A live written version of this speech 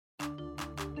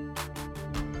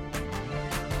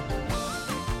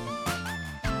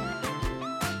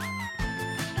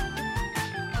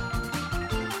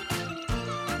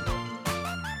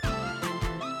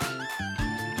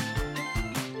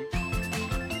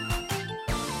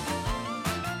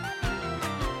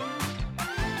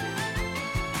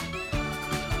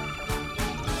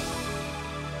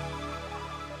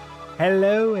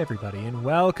Hello, everybody, and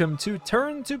welcome to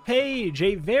Turn to Page,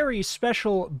 a very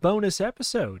special bonus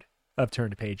episode of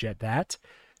Turn to Page at that.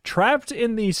 Trapped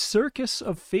in the Circus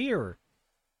of Fear.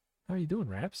 How are you doing,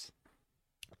 Raps?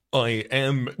 I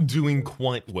am doing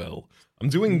quite well. I'm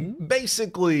doing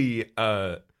basically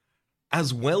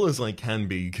as well as I can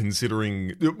be,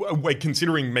 considering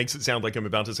makes it sound like I'm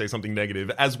about to say something negative,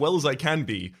 as well as I can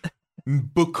be.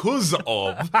 Because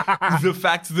of the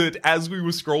fact that as we were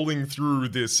scrolling through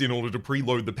this in order to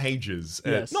preload the pages,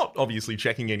 Yes. not obviously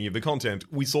checking any of the content,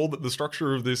 we saw that the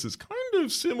structure of this is kind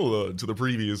of similar to the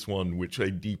previous one, which I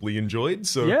deeply enjoyed.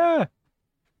 So Yeah.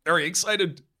 very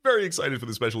excited for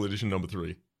the special edition number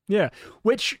 3. Yeah.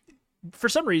 Which, for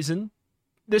some reason,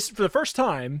 for the first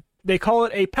time, they call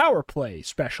it a Power Play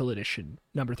Special Edition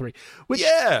number 3. Which,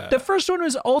 Yeah. the first one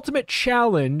was Ultimate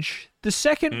Challenge. The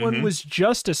second one was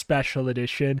just a Special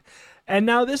Edition. And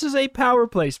now this is a Power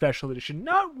Play Special Edition.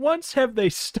 Not once have they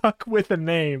stuck with a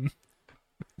name.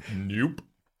 Nope.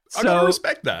 I So- gotta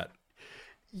respect that.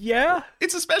 Yeah.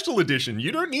 It's a special edition.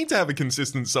 You don't need to have a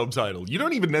consistent subtitle. You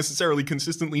don't even necessarily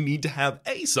consistently need to have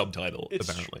a subtitle,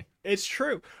 apparently. It's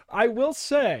true. I will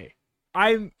say,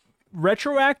 I've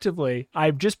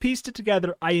just pieced it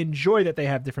together. I enjoy that they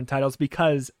have different titles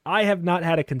because I have not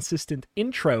had a consistent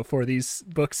intro for these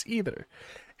books either.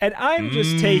 And I'm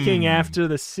just taking after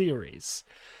the series.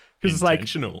 Because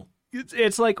Intentional.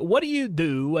 it's like, what do you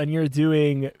do when you're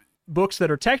doing books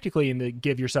that are technically in the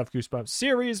Give Yourself Goosebumps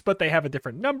series, but they have a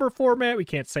different number format? We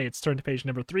can't say it's Turn to Page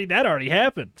number 3. That already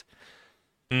happened.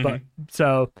 But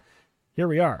so here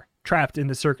we are, trapped in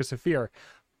the Circus of Fear.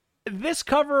 This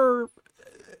cover,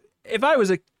 if I was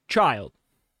a child,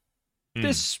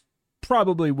 this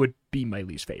probably would be my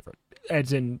least favorite,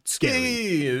 as in scary.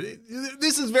 Yeah.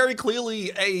 This is very clearly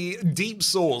a deep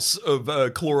source of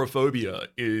chlorophobia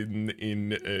in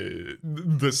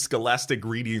the scholastic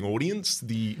reading audience.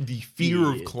 The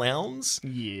fear of clowns.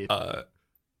 Yeah.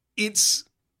 It's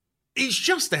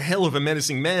just a hell of a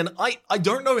menacing man. I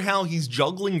don't know how he's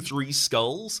juggling 3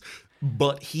 skulls,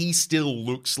 but he still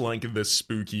looks like the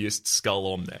spookiest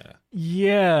skull on there.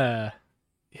 Yeah.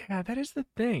 Yeah, that is the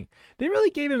thing. They really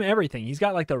gave him everything. He's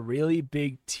got like the really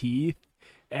big teeth,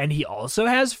 and he also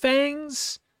has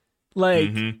fangs.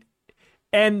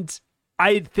 And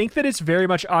I think that it's very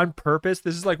much on purpose.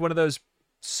 This is like one of those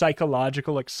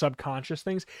psychological, like subconscious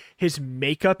things. His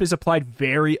makeup is applied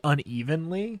very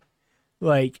unevenly.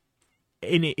 Like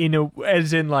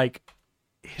as in like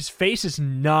his face is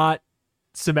not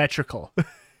symmetrical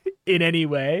in any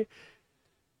way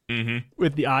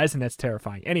with the eyes, and that's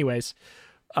terrifying. Anyways,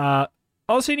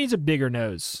 also he needs a bigger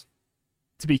nose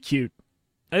to be cute.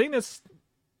 I think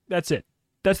that's it.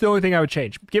 That's the only thing I would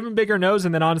change. Give him a bigger nose,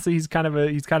 and then honestly, he's kind of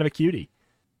a cutie.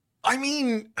 I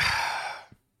mean,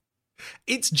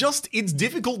 it's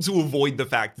difficult to avoid the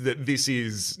fact that this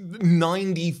is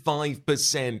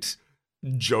 95%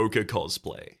 Joker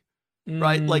cosplay,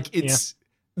 right? Like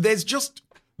there's just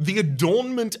the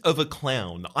adornment of a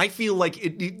clown. I feel like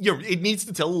it needs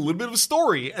to tell a little bit of a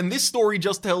story, and this story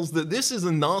just tells that this is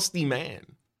a nasty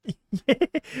man.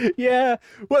 Yeah.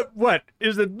 What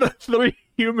is it? The 3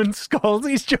 human skulls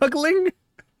he's juggling?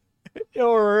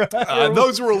 or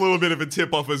those were a little bit of a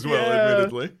tip off as well,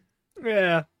 admittedly.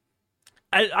 Yeah.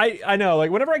 I know.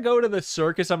 Like whenever I go to the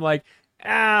circus, I'm like,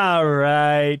 all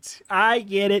right, I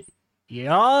get it.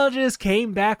 Y'all just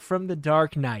came back from the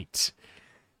Dark Knight.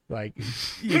 Like,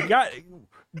 you got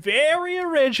very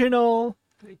original.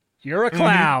 You're a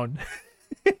clown.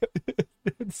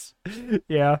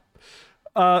 Yeah.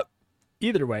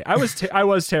 Either way, I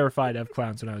was terrified of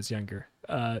clowns when I was younger.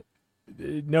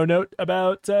 No note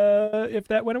about if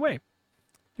that went away.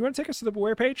 You want to take us to the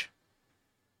Beware page?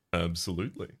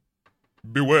 Absolutely.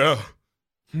 Beware.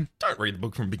 Don't read the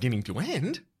book from beginning to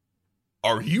end.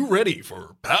 Are you ready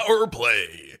for Power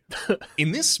Play?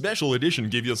 In this special edition,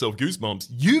 Give Yourself Goosebumps,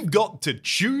 you've got to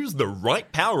choose the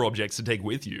right power objects to take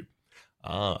with you.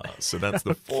 So that's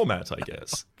the format, I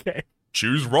guess. Okay.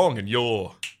 Choose wrong and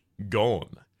you're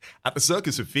gone. At the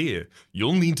Circus of Fear,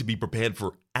 you'll need to be prepared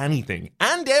for anything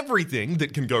and everything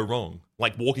that can go wrong,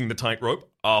 like walking the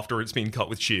tightrope after it's been cut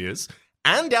with shears,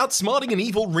 and outsmarting an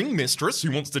evil ring mistress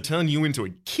who wants to turn you into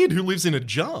a kid who lives in a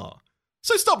jar.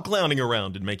 So stop clowning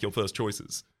around and make your first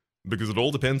choices, because it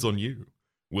all depends on you.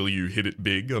 Will you hit it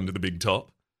big under the big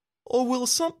top? Or will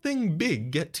something big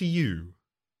get to you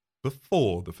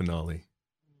before the finale?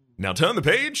 Now turn the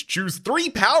page, choose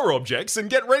 3 power objects, and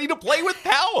get ready to play with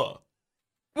power!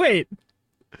 Wait.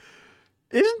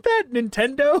 Isn't that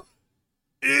Nintendo?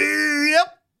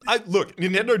 Yep. Look,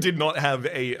 Nintendo did not have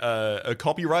a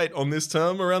copyright on this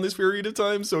term around this period of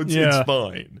time, so it's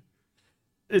fine.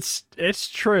 It's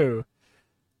true.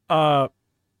 Wow.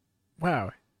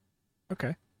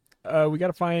 Okay. We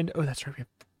gotta find. Oh, that's right. We have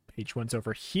page one's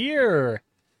over here.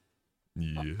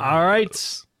 Yeah. All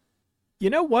right. You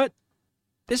know what?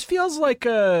 This feels like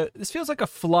a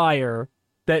flyer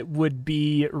that would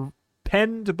be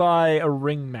penned by a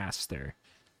ringmaster,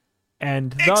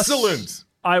 and thus Excellent.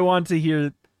 I want to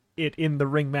hear it in the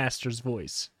ringmaster's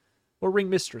voice, or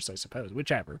ringmistress, I suppose,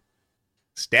 whichever.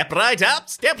 Step right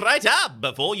up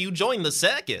before you join the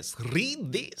circus.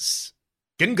 Read this.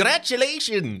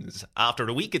 Congratulations! After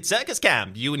a week at Circus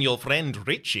Camp, you and your friend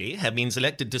Richie have been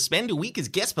selected to spend a week as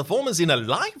guest performers in a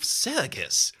live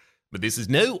circus. But this is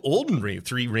no ordinary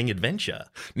three-ring adventure.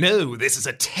 No, this is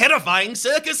a terrifying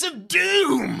circus of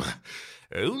doom!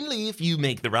 Only if you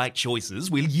make the right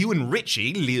choices will you and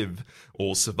Richie live,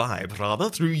 or survive, rather,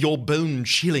 through your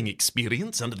bone-chilling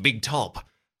experience under the big top.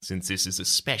 Since this is a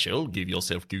special Give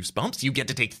Yourself Goosebumps, you get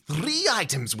to take 3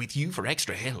 items with you for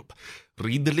extra help.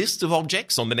 Read the list of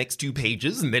objects on the next 2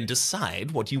 pages and then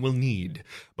decide what you will need.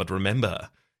 But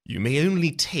remember, you may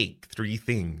only take 3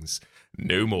 things,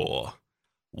 no more.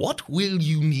 What will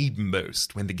you need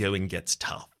most when the going gets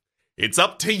tough? It's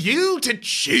up to you to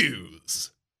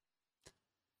choose.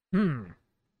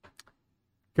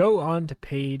 Go on to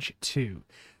page 2.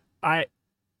 I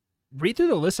read through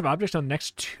the list of objects on the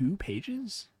next 2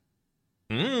 pages?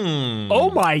 Oh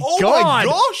my god! My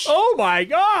gosh! Oh my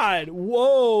god!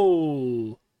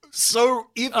 Whoa! So,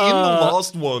 if in the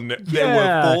last one there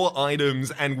were 4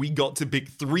 items and we got to pick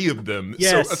 3 of them,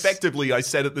 Yes. so effectively, I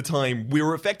said at the time, we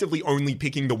were effectively only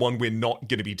picking the one we're not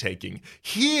going to be taking.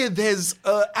 Here, there's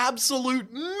an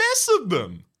absolute mess of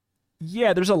them.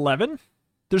 Yeah, there's 11.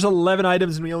 There's 11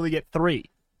 items and we only get 3.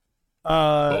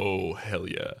 Oh, hell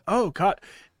yeah. Oh god.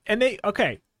 And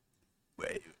okay.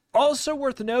 Also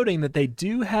worth noting that they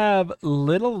do have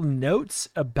little notes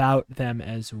about them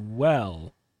as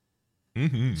well.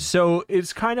 Mm-hmm. So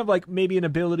it's kind of like maybe an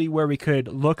ability where we could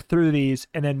look through these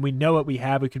and then we know what we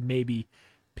have. We could maybe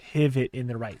pivot in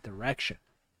the right direction.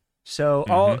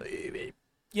 So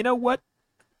you know what?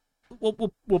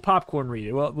 We'll popcorn read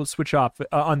it. We'll switch off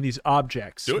on these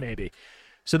objects maybe.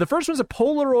 So the first one's a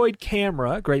Polaroid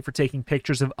camera, great for taking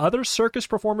pictures of other circus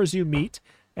performers you meet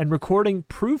and recording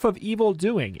proof of evil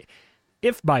doing,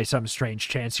 if by some strange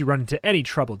chance you run into any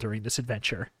trouble during this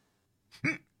adventure.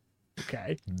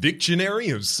 Okay. Dictionary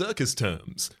of Circus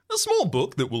Terms. A small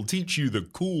book that will teach you the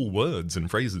cool words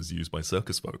and phrases used by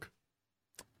circus folk.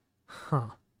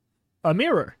 A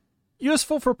mirror.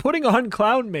 Useful for putting on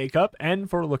clown makeup and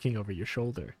for looking over your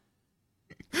shoulder.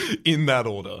 In that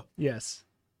order. Yes.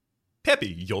 Peppy,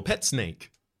 your pet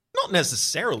snake. Not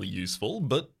necessarily useful,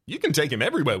 but you can take him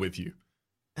everywhere with you.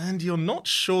 And you're not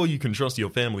sure you can trust your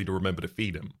family to remember to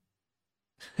feed him.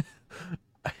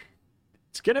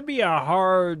 It's going to be a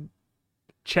hard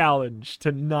challenge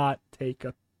to not take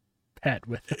a pet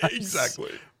with us.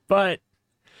 Exactly. But,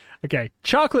 okay,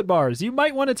 chocolate bars. You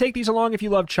might want to take these along if you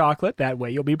love chocolate. That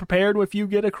way you'll be prepared if you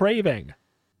get a craving.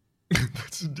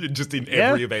 That's just in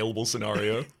every available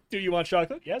scenario. Do you want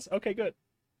chocolate? Yes? Okay, good.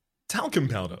 Talcum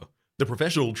powder. The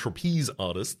professional trapeze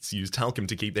artists use talcum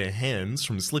to keep their hands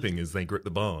from slipping as they grip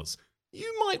the bars.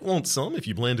 You might want some if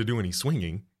you plan to do any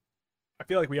swinging. I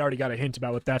feel like we already got a hint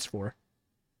about what that's for.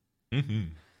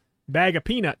 Mm-hmm. Bag of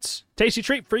peanuts. Tasty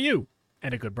treat for you.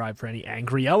 And a good bribe for any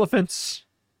angry elephants.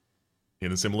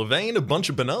 In a similar vein, a bunch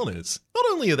of bananas. Not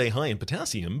only are they high in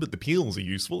potassium, but the peels are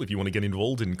useful if you want to get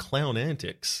involved in clown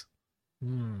antics.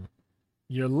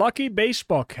 Your lucky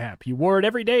baseball cap. You wore it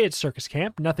every day at Circus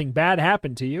Camp. Nothing bad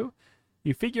happened to you.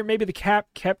 You figure maybe the cap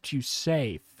kept you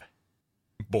safe.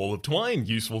 Ball of twine,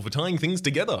 useful for tying things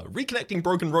together, reconnecting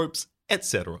broken ropes,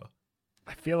 etc.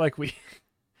 I feel like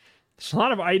there's a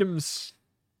lot of items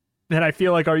that I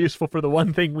feel like are useful for the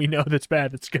one thing we know that's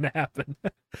bad that's going to happen.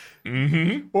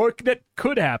 Or that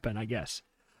could happen, I guess.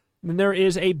 Then there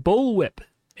is a bullwhip.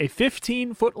 A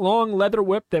 15-foot-long leather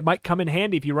whip that might come in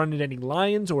handy if you run into any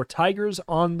lions or tigers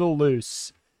on the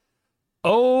loose.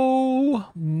 Oh,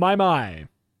 my.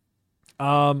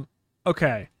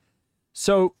 Okay.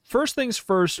 So, first things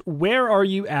first, where are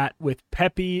you at with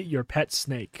Peppy, your pet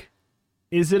snake?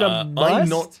 Is it a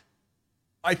must?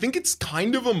 I think it's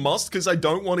kind of a must because I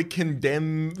don't want to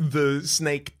condemn the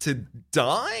snake to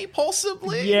die,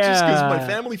 possibly. Yeah. Just because my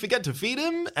family forget to feed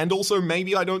him, and also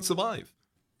maybe I don't survive.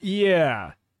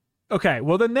 Yeah. Okay,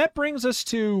 well then that brings us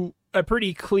to a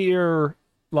pretty clear,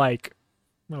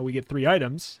 we get 3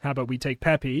 items. How about we take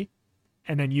Peppy,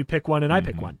 and then you pick one and I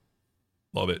pick one.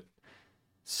 Love it.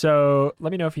 So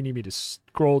let me know if you need me to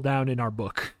scroll down in our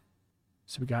book.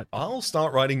 So we got... I'll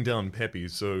start writing down Peppy,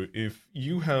 so if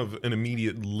you have an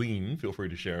immediate lean, feel free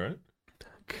to share it.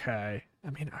 Okay. I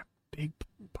mean, a big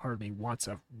part of me wants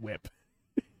a whip.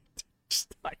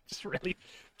 I just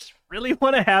really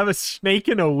want to have a snake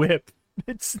and a whip.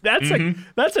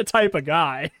 That's a type of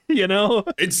guy, you know?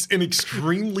 It's an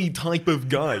extremely type of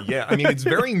guy, yeah. I mean, it's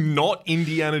very not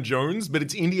Indiana Jones, but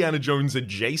it's Indiana Jones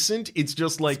adjacent. It's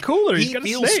just like, it's cooler. He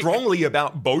feels strongly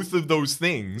about both of those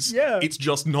things. Yeah. It's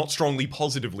just not strongly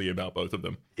positively about both of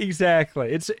them.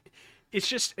 Exactly. It's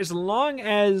just, as long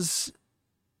as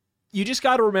you just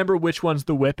got to remember which one's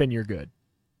the whip and you're good.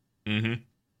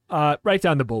 Write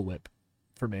down the bullwhip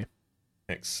for me.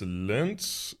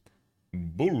 Excellent.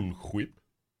 Bullwhip.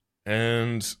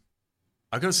 And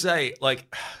I gotta say,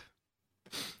 like,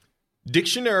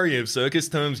 Dictionary of Circus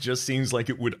Terms just seems like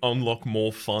it would unlock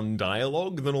more fun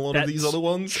dialogue than a lot of these other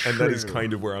ones, and that is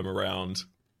kind of where I'm around.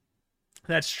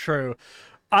 That's true.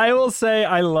 I will say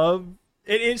I love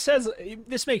it. It says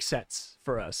this makes sense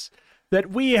for us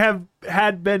that we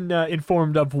had been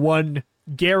informed of one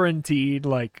guaranteed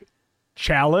like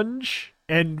challenge,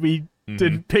 and we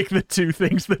didn't pick the two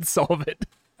things that solve it.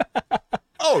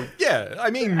 Oh, yeah. I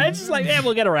mean, it's just like,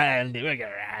 we'll get around it. We'll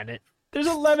get around it. There's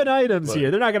 11 items here.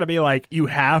 They're not going to be like, you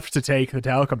have to take the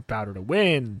talcum powder to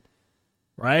win.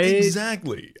 Right?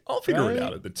 Exactly. I'll figure it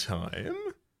out at the time.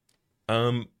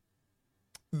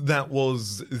 That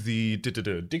was the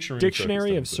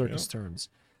Dictionary of Circus Terms.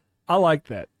 I like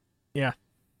that. Yeah.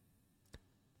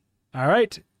 All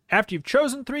right. After you've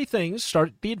chosen 3 things,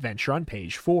 start the adventure on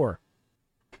page 4.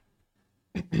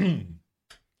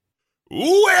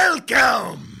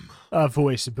 Welcome! A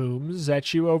voice booms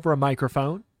at you over a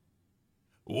microphone.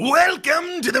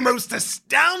 Welcome to the most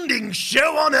astounding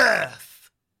show on Earth!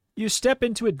 You step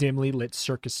into a dimly lit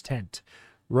circus tent.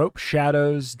 Rope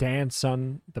shadows dance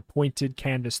on the pointed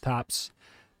canvas tops.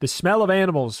 The smell of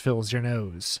animals fills your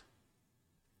nose.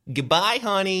 Goodbye,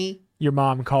 honey. Your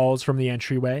mom calls from the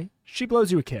entryway. She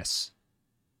blows you a kiss.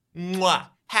 Mwah.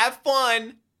 Have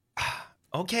fun.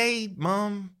 Okay,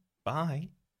 Mom. Bye.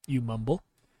 You mumble.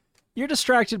 You're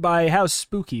distracted by how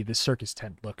spooky the circus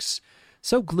tent looks.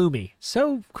 So gloomy,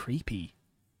 so creepy.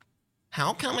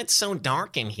 How come it's so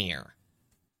dark in here?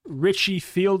 Richie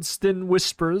Fieldston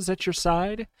whispers at your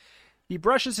side. He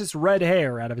brushes his red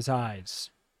hair out of his eyes.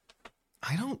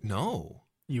 I don't know.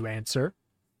 You answer.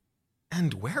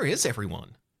 And where is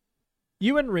everyone?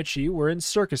 You and Richie were in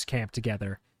circus camp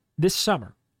together this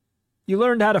summer. You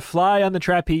learned how to fly on the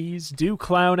trapeze, do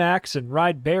clown acts, and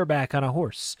ride bareback on a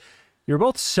horse. You're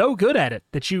both so good at it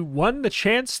that you won the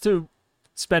chance to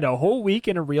spend a whole week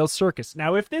in a real circus.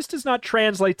 Now, if this does not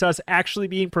translate to us actually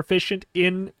being proficient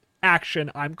in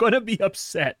action, I'm going to be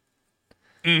upset.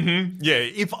 Yeah,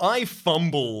 if I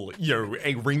fumble,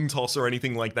 a ring toss or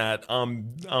anything like that,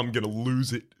 I'm going to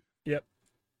lose it. Yep.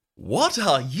 What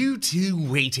are you two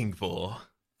waiting for?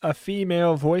 A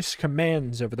female voice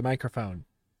commands over the microphone.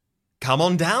 Come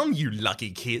on down, you lucky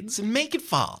kids, and make it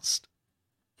fast.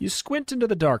 You squint into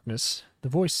the darkness. The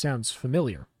voice sounds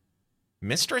familiar.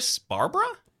 Mistress Barbara?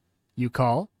 You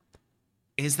call.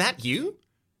 Is that you?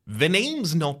 The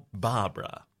name's not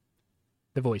Barbara.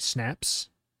 The voice snaps.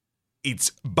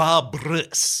 It's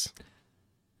Barbarous.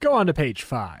 Go on to page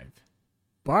 5.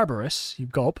 Barbarous, you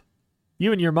gulp.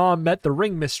 You and your mom met the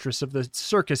ring mistress of the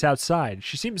circus outside.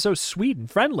 She seemed so sweet and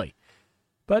friendly.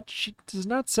 But she does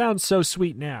not sound so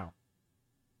sweet now.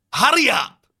 Hurry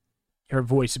up! Her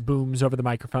voice booms over the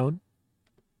microphone.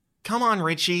 Come on,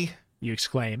 Richie. You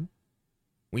exclaim.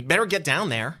 We'd better get down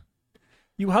there.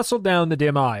 You hustle down the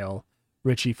dim aisle.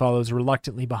 Richie follows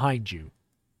reluctantly behind you.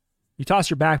 You toss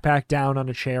your backpack down on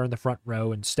a chair in the front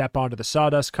row and step onto the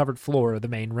sawdust-covered floor of the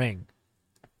main ring.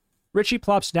 Richie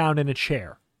plops down in a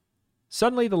chair.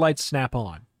 Suddenly the lights snap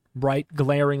on, bright,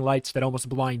 glaring lights that almost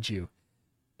blind you.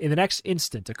 In the next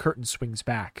instant, a curtain swings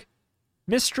back.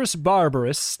 Mistress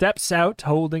Barbarous steps out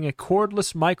holding a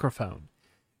cordless microphone.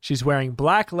 She's wearing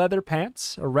black leather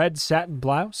pants, a red satin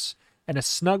blouse, and a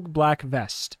snug black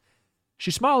vest.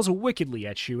 She smiles wickedly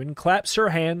at you and claps her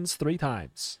hands 3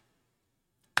 times.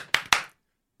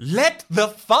 Let the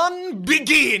fun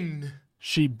begin!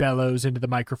 She bellows into the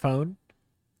microphone.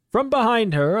 From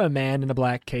behind her, a man in a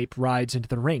black cape rides into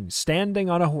the ring, standing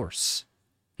on a horse.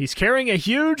 He's carrying a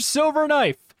huge silver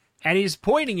knife, and he's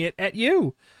pointing it at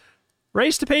you.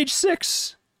 Race to page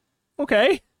 6.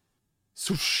 Okay.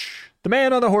 Swoosh. The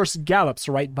man on the horse gallops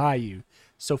right by you.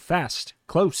 So fast,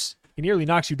 close, he nearly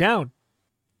knocks you down.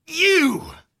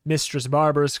 You! Mistress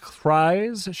Barbarous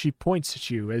cries. She points at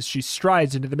you as she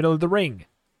strides into the middle of the ring.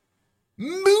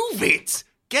 Move it!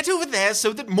 Get over there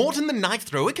so that Morton the knife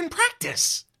thrower can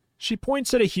practice. She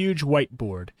points at a huge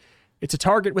whiteboard. It's a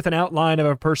target with an outline of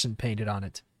a person painted on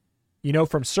it. You know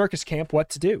from Circus Camp what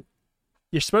to do.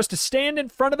 You're supposed to stand in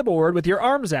front of the board with your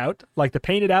arms out, like the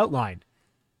painted outline.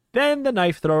 Then the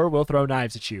knife thrower will throw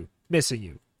knives at you, missing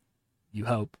you. You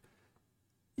hope.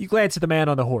 You glance at the man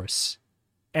on the horse.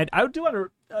 And I do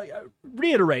want to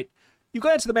reiterate, you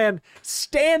glance at the man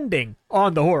standing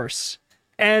on the horse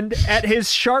and at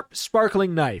his sharp,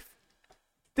 sparkling knife.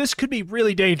 This could be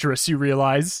really dangerous, you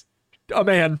realize. A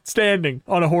man standing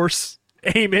on a horse,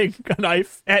 aiming a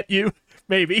knife at you,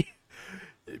 maybe.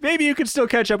 Maybe you can still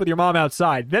catch up with your mom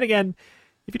outside. Then again,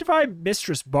 if you defy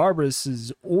Mistress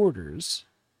Barbaras's orders,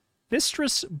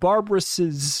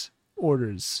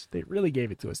 they really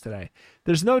gave it to us today.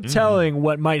 There's no telling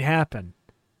what might happen.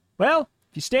 Well,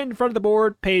 if you stand in front of the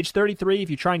board, page 33, if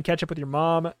you try and catch up with your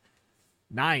mom,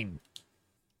 9.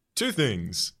 2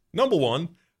 things. Number 1,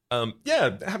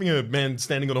 having a man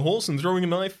standing on a horse and throwing a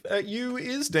knife at you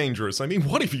is dangerous. I mean,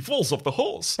 what if he falls off the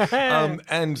horse?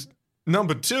 And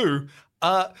number 2,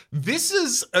 this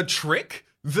is a trick.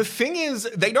 The thing is,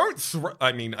 they don't throw...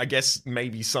 I mean, I guess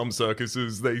maybe some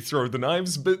circuses, they throw the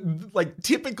knives, but, like,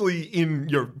 typically in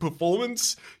your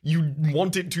performance, you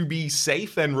want it to be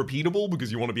safe and repeatable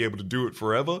because you want to be able to do it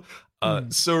forever.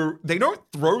 So they don't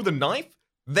throw the knife,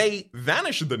 they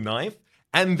vanish the knife,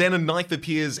 and then a knife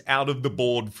appears out of the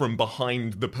board from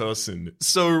behind the person.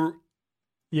 So...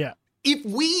 yeah. If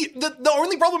the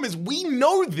only problem is we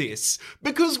know this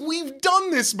because we've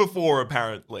done this before,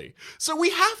 apparently. So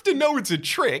we have to know it's a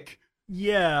trick.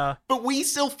 Yeah. But we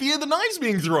still fear the knives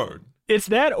being thrown. It's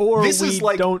that, or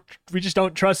we just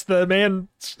don't trust the man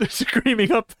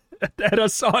screaming up at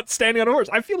us standing on a horse.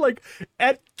 I feel like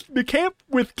at the camp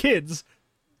with kids,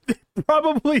 it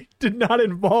probably did not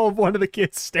involve one of the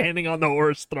kids standing on the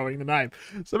horse throwing the knife.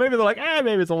 So maybe they're like,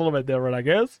 maybe it's a little bit different, I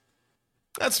guess.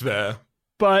 That's fair.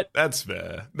 But that's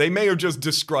fair. They may have just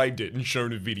described it and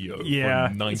shown a video from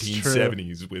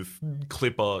 1970s with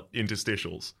clip art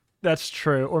interstitials. That's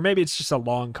true. Or maybe it's just a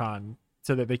long con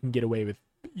so that they can get away with,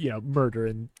 murder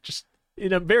and just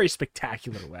in a very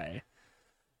spectacular way.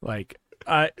 Like,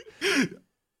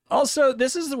 also,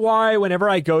 this is why whenever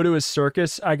I go to a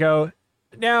circus, I go,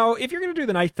 now, if you're going to do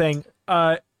the knife thing,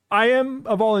 I am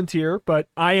a volunteer, but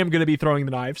I am going to be throwing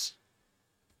the knives.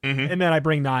 Mm-hmm. And then I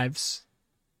bring knives.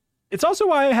 It's also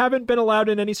why I haven't been allowed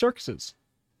in any circuses.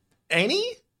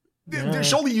 Any? Yeah.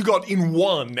 Surely you got in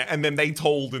one and then they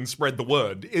told and spread the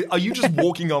word. Are you just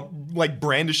walking up, like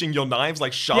brandishing your knives,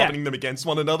 like sharpening them against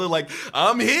one another? Like,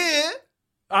 I'm here.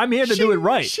 I'm here to do it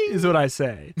right, is what I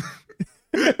say.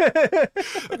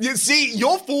 You see,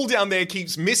 your fall down there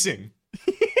keeps missing.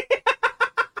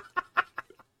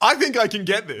 I think I can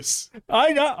get this.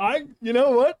 You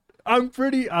know what? I'm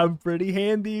pretty handy. I'm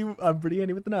pretty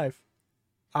handy with the knife.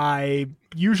 I'm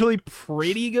usually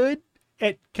pretty good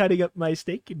at cutting up my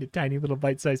steak into tiny little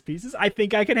bite-sized pieces. I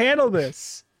think I can handle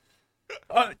this.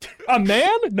 A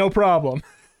man? No problem.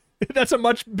 That's a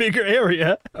much bigger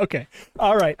area. Okay.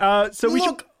 All right. So we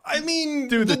should... I mean,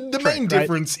 the main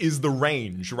difference is the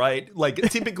range, right? Like,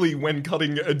 typically when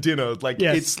cutting a dinner, like,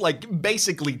 it's, like,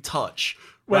 basically touch,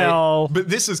 right? Well... But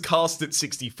this is cast at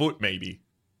 60 foot, maybe.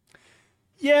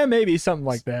 Yeah, maybe. Something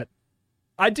like that.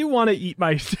 I do want to eat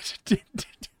my...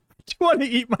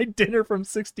 dinner from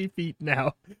 60 feet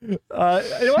now.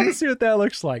 I want to see what that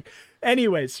looks like.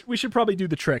 Anyways, we should probably do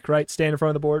the trick, right? Stand in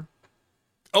front of the board.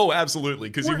 Oh, absolutely.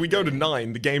 Because if we go to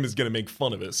 9, the game is going to make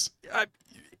fun of us.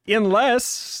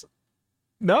 Unless...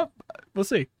 No, we'll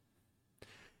see.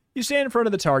 You stand in front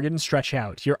of the target and stretch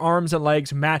out. Your arms and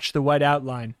legs match the white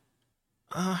outline.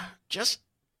 Just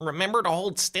remember to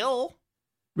hold still.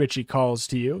 Richie calls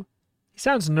to you. He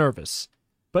sounds nervous,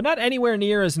 but not anywhere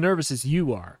near as nervous as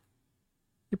you are.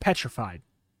 You're petrified.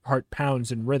 Your heart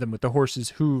pounds in rhythm with the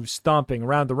horse's hooves stomping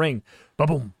around the ring.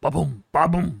 Ba-boom, ba-boom,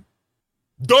 ba-boom.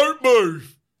 Don't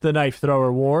move! The knife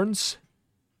thrower warns.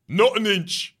 Not an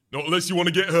inch. Not unless you want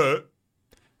to get hurt.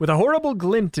 With a horrible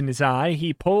glint in his eye,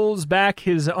 he pulls back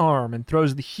his arm and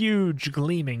throws the huge,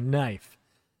 gleaming knife.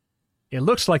 It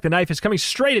looks like the knife is coming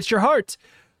straight at your heart.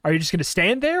 Are you just going to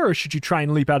stand there, or should you try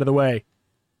and leap out of the way?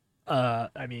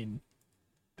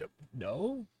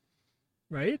 No.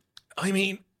 Right? I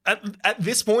mean, at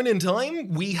this point in time,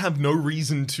 we have no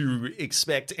reason to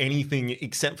expect anything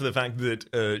except for the fact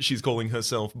that she's calling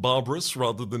herself Barbarous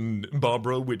rather than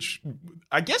Barbara, which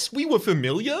I guess we were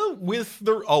familiar with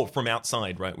from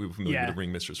outside, right? We were familiar with the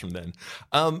ring mistress from then.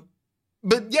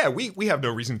 But yeah, we have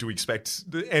no reason to expect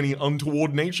any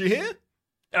untoward nature here.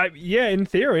 Yeah, in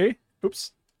theory.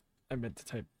 Oops. I meant to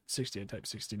type 60. I typed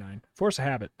 69. Force a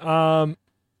habit. All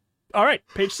right,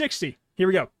 page 60. Here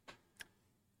we go.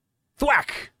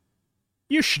 Thwack!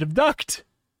 You should have ducked.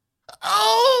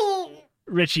 Oh!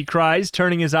 Richie cries,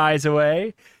 turning his eyes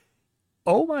away.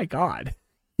 Oh my god.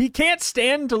 He can't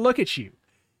stand to look at you.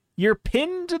 You're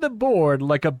pinned to the board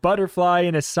like a butterfly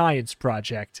in a science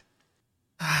project.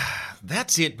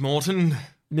 That's it, Morton.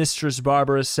 Mistress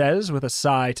Barbara says with a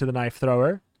sigh to the knife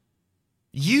thrower.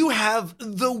 You have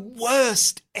the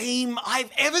worst aim I've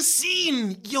ever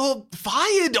seen. You're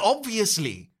fired,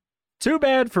 obviously. Too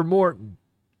bad for Morton,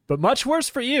 but much worse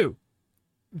for you.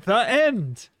 The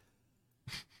end.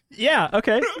 Yeah,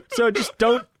 okay. So just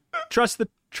don't trust the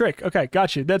trick. Okay,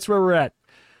 got you. That's where we're at.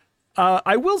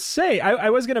 I will say, I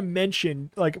was going to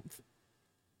mention, like,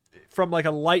 from, like,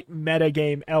 a light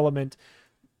metagame element,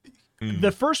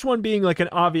 the first one being, like, an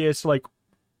obvious, like,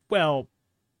 well,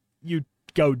 you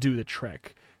go do the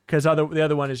trick. Because the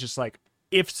other one is just, like,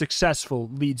 if successful,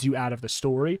 leads you out of the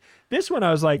story. This one,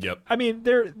 I was like, Yep. I mean,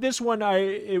 this one,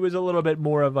 it was a little bit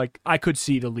more of, like, I could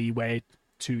see the leeway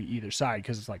to either side,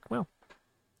 because it's like, well,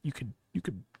 you could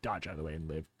dodge out of the way and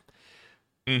live.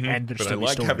 And there's But I still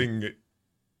like story. having...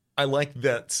 I like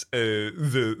that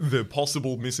the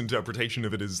possible misinterpretation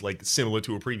of it is like similar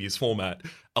to a previous format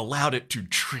allowed it to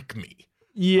trick me.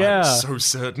 Yeah. I was so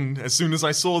certain. As soon as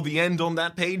I saw the end on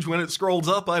that page when it scrolled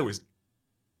up, I was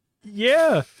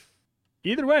Yeah.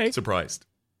 Either way, surprised.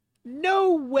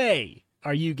 no way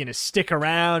are you going to stick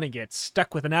around and get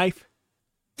stuck with a knife.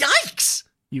 Yikes!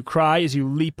 You cry as you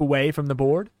leap away from the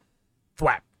board.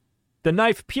 Thwap. The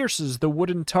knife pierces the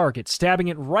wooden target, stabbing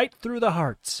it right through the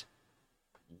heart.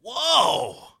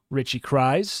 Whoa! Richie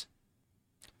cries.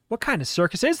 What kind of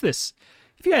circus is this?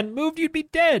 If you hadn't moved, you'd be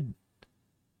dead.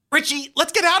 Richie,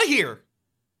 let's get out of here!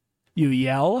 You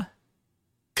yell.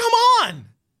 Come on!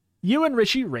 You and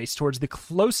Richie race towards the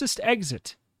closest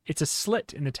exit. It's a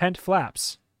slit in the tent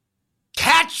flaps.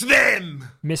 Catch them!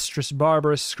 Mistress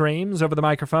Barbara screams over the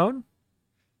microphone.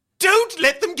 Don't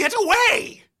let them get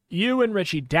away! You and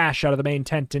Richie dash out of the main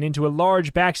tent and into a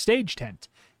large backstage tent.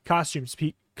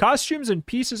 Costumes and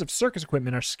pieces of circus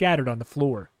equipment are scattered on the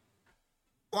floor.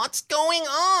 What's going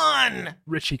on?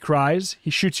 Richie cries. He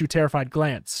shoots you a terrified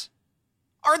glance.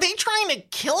 Are they trying to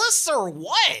kill us or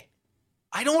what?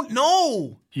 I don't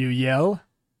know! You yell.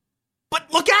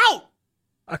 But look out!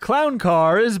 A clown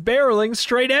car is barreling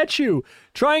straight at you,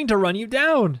 trying to run you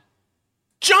down.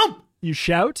 Jump! You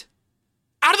shout.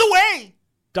 Out of the way!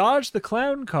 Dodge the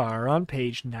clown car on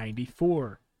page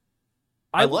 94.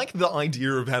 I like the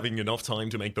idea of having enough time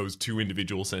to make those two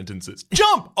individual sentences.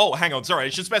 Jump! Oh, hang on, sorry, I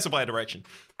should specify a direction.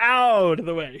 Out of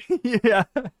the way. Yeah.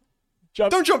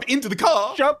 Don't jump into the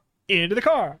car! Jump into the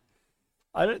car.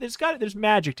 There's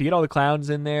magic to get all the clowns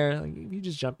in there. Like, if you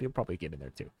just jump, you'll probably get in there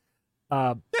too.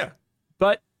 Yeah.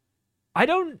 But I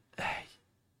don't.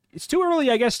 It's too early,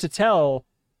 I guess, to tell.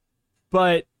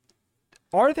 But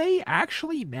are they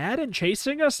actually mad and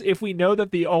chasing us if we know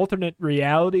that the alternate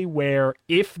reality where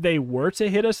if they were to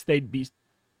hit us, they'd be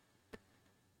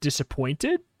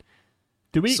disappointed?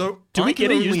 Do we get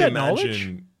to use that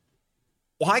knowledge?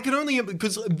 Well, I can only,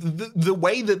 because the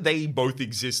way that they both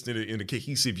exist in a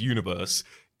cohesive universe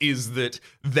is that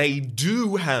they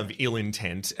do have ill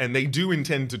intent and they do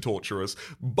intend to torture us,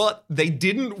 but they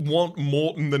didn't want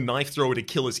Morton the knife thrower to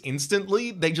kill us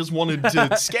instantly. They just wanted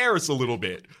to scare us a little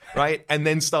bit, right? And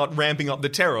then start ramping up the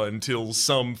terror until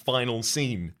some final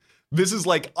scene. This is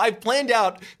like, I've planned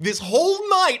out this whole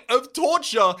night of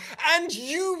torture and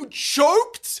you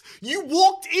choked? You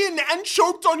walked in and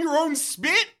choked on your own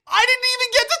spit? I didn't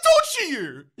even get to torture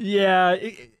you! Yeah,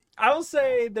 I will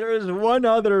say there is one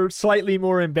other slightly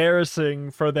more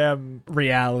embarrassing for them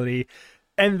reality,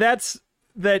 and that's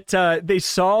that they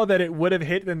saw that it would have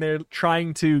hit and they're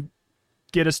trying to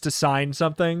get us to sign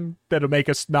something that'll make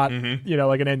us not,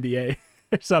 like an NDA.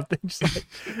 Or something, just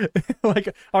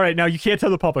like, all right, now you can't tell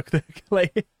the public.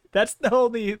 Like, that's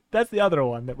the other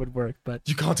one that would work. But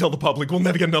you can't tell the public. We'll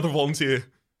never get another volunteer.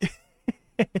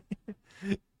 All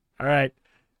right,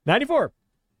 94.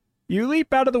 You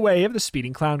leap out of the way of the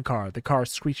speeding clown car. The car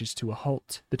screeches to a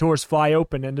halt. The doors fly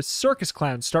open and the circus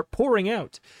clowns start pouring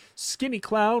out. Skinny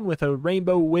clown with a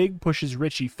rainbow wig pushes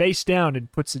Richie face down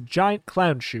and puts a giant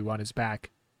clown shoe on his back.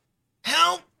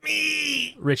 Help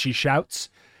me! Richie shouts.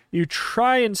 You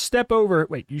step over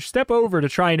to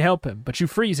try and help him, but you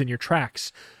freeze in your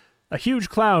tracks. A huge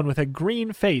clown with a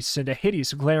green face and a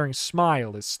hideous glaring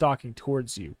smile is stalking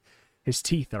towards you. His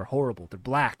teeth are horrible. They're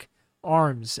black,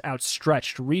 arms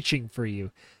outstretched, reaching for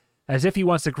you, as if he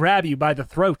wants to grab you by the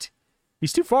throat.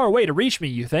 He's too far away to reach me,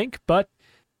 you think, but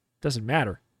it doesn't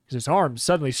matter, because his arms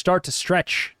suddenly start to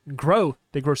stretch and grow.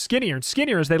 They grow skinnier and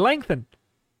skinnier as they lengthen.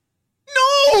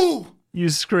 No! You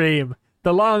scream.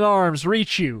 The long arms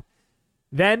reach you.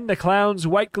 Then the clown's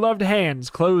white-gloved hands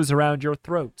close around your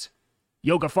throat.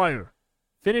 Yoga fire.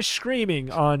 Finish screaming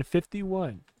on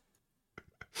 51.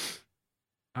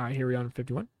 All right, here we are on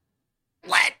 51.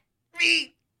 Let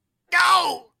me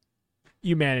go!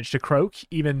 You manage to croak,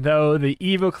 even though the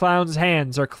evil clown's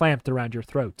hands are clamped around your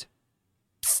throat.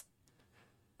 Psst.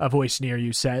 A voice near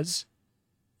you says.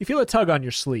 You feel a tug on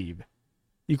your sleeve.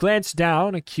 You glance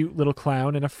down. A cute little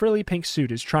clown in a frilly pink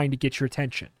suit is trying to get your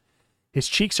attention. His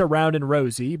cheeks are round and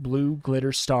rosy. Blue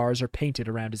glitter stars are painted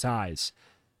around his eyes.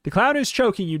 The clown who's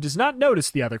choking you does not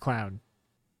notice the other clown.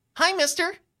 Hi,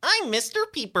 mister. I'm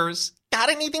Mr. Peepers. Got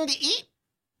anything to eat?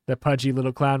 The pudgy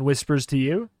little clown whispers to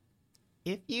you.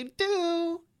 If you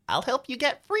do, I'll help you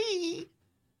get free.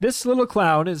 This little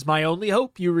clown is my only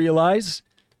hope, you realize.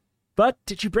 But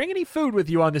did you bring any food with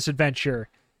you on this adventure?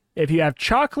 If you have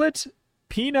chocolate,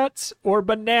 peanuts, or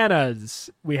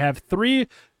bananas, we have 3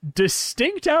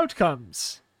 distinct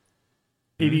outcomes.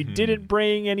 If you didn't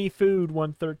bring any food,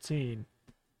 113.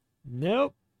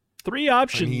 Nope. 3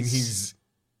 options. I mean,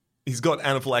 he's got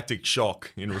anaphylactic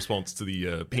shock in response to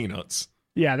the peanuts.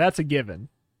 Yeah, that's a given.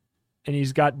 And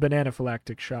he's got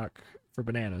bananaphylactic shock for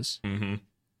bananas. Mm-hmm.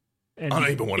 And I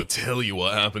don't even want to tell you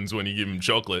what happens when you give him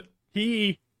chocolate.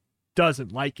 he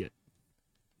doesn't like it.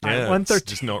 Yeah, All right, it's 113.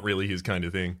 just not really his kind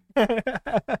of thing.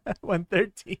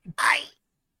 113. I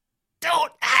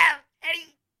don't have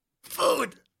any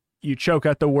food. You choke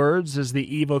out the words as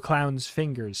the evil clown's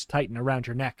fingers tighten around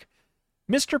your neck.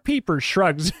 Mr. Peepers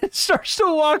shrugs and starts to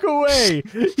walk away.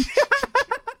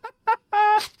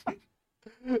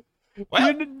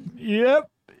 Well, Yep.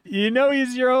 You know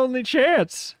he's your only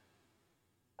chance.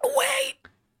 Wait.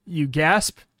 You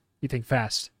gasp. You think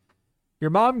fast.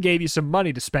 Your mom gave you some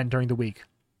money to spend during the week.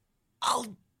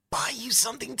 I'll buy you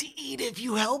something to eat if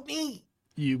you help me.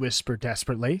 You whisper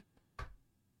desperately.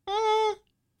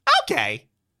 Okay.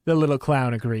 The little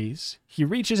clown agrees. He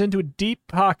reaches into a deep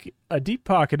pocket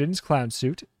in his clown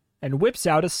suit and whips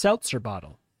out a seltzer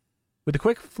bottle. With a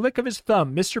quick flick of his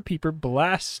thumb, Mr.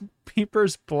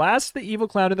 Peepers blasts the evil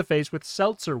clown in the face with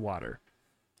seltzer water.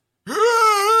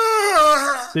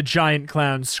 The giant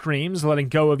clown screams, letting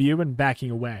go of you and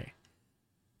backing away.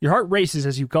 Your heart races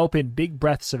as you gulp in big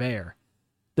breaths of air.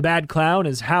 The bad clown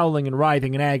is howling and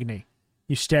writhing in agony.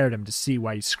 You stare at him to see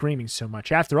why he's screaming so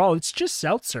much. After all, it's just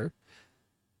seltzer.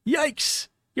 Yikes!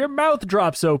 Your mouth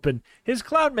drops open. His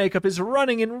clown makeup is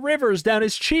running in rivers down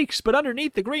his cheeks, but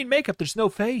underneath the green makeup, there's no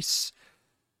face.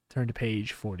 Turn to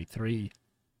page 43.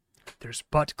 There's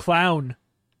but clown.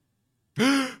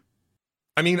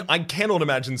 I mean, I cannot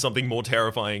imagine something more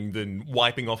terrifying than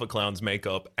wiping off a clown's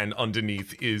makeup and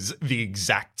underneath is the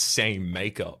exact same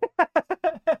makeup.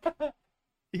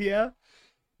 Yeah.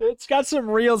 It's got some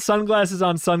real sunglasses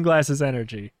on sunglasses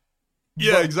energy.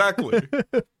 Yeah, exactly.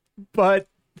 But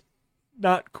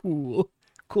not cool.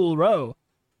 Cool row.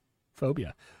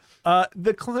 Phobia.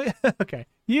 Okay.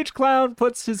 Huge clown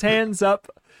puts his hands up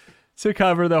to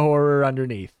cover the horror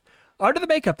underneath. Under the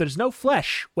makeup, there's no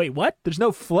flesh. Wait, what? There's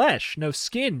no flesh, no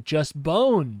skin, just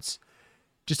bones.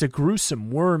 Just a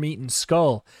gruesome worm-eaten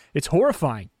skull. It's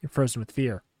horrifying. You're frozen with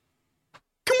fear.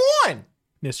 Come on.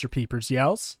 Mr. Peepers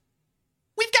yells.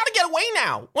 We've got to get away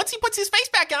now. Once he puts his face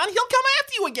back on, he'll come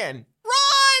after you again.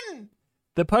 Run!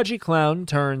 The pudgy clown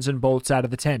turns and bolts out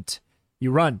of the tent.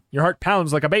 You run. Your heart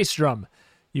pounds like a bass drum.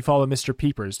 You follow Mr.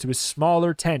 Peepers to his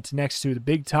smaller tent next to the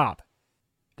big top.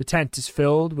 The tent is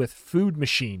filled with food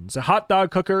machines, a hot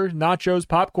dog cooker, nachos,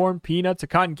 popcorn, peanuts, a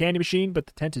cotton candy machine, but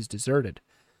the tent is deserted.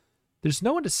 There's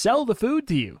no one to sell the food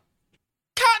to you.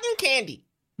 Cotton candy.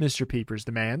 Mr. Peepers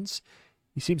demands.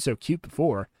 He seemed so cute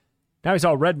before. Now he's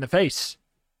all red in the face.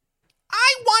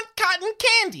 I want cotton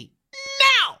candy.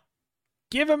 Now!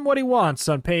 Give him what he wants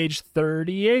on page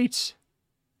 38.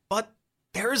 But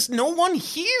there's no one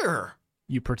here.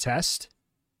 You protest.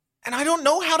 And I don't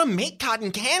know how to make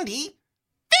cotton candy.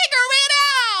 Figure it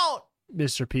out!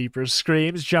 Mr. Peepers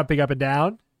screams, jumping up and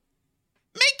down.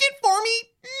 Make it for me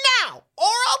now,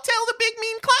 or I'll tell the big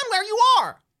mean clown where you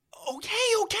are.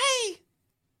 Okay.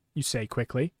 You say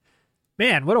quickly.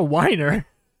 Man, what a whiner.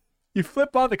 You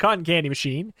flip on the cotton candy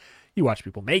machine. You watch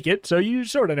people make it, so you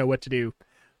sort of know what to do.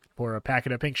 Pour a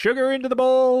packet of pink sugar into the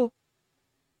bowl.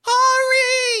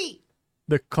 Hurry!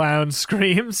 The clown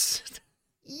screams.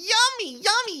 Yummy,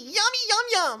 yummy, yummy, yum,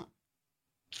 yum.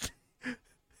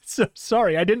 So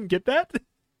sorry, I didn't get that.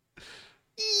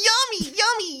 Yummy,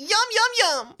 yummy, yum, yum,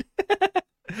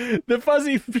 yum. The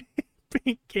fuzzy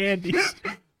pink candy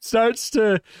starts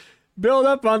to build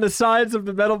up on the sides of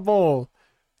the metal bowl.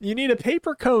 You need a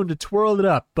paper cone to twirl it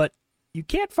up, but you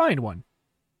can't find one.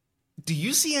 Do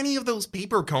you see any of those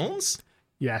paper cones?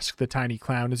 You ask the tiny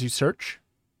clown as you search.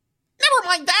 Never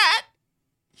mind that.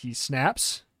 He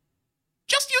snaps.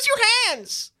 Just use your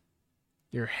hands.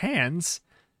 Your hands?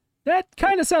 That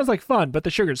kind of sounds like fun, but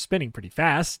the sugar's spinning pretty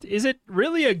fast. Is it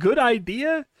really a good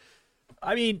idea?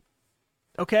 I mean,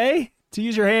 okay. To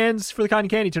use your hands for the cotton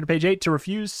candy, turn to page 8. To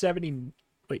refuse,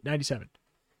 97.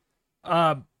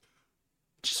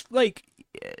 Just like,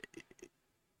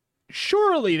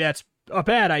 surely that's a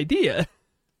bad idea.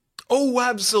 Oh,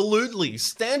 absolutely.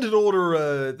 Standard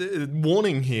order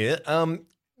warning here.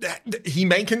 He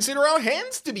may consider our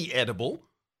hands to be edible.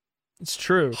 It's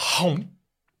true. Hum.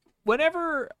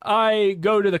 Whenever I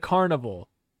go to the carnival,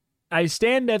 I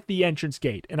stand at the entrance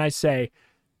gate and I say,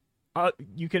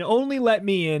 you can only let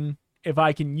me in if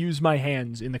I can use my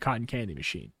hands in the cotton candy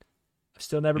machine. I've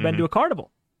still never been to a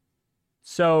carnival.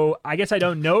 So I guess I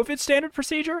don't know if it's standard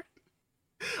procedure.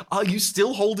 Are you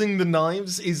still holding the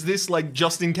knives? Is this like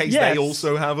just in case Yes. they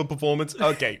also have a performance?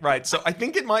 Okay, right. So I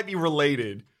think it might be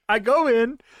related. I go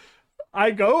in,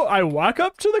 I walk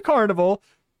up to the carnival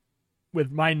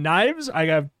with my knives. I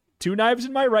have 2 knives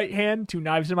in my right hand, 2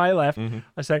 knives in my left.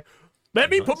 I say, let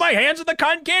me put my hands in the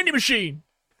cotton candy machine,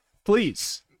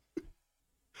 please.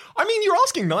 I mean, you're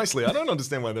asking nicely. I don't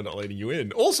understand why they're not letting you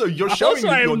in. Also, you're showing Also,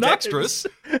 that I you're am dexterous.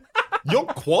 You're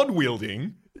quad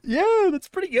wielding. Yeah, that's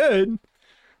pretty good.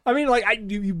 I mean, like, I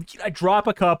drop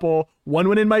a couple. One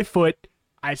went in my foot.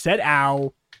 I said,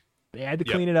 ow. They had to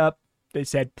clean it up. They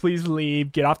said, please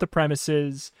leave. Get off the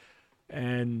premises.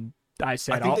 And I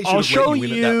said, I'll show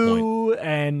you,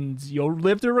 and you'll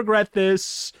live to regret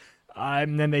this.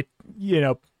 And then they,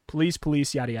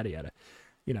 police, yada, yada, yada.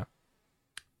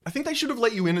 I think they should have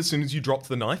let you in as soon as you dropped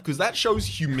the knife, because that shows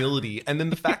humility. And then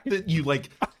the fact that you,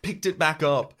 like, picked it back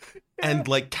up and,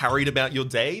 like, carried about your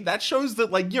day, that shows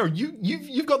that, like,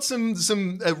 you've got some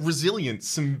resilience,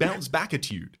 some bounce back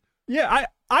attitude. Yeah,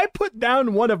 I put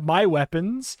down one of my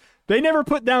weapons. They never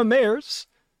put down theirs.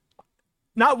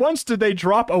 Not once did they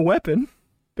drop a weapon.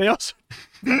 They also...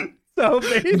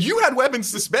 You had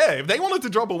weapons to spare. If they wanted to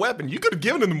drop a weapon, you could have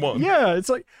given them one. Yeah, it's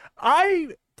like,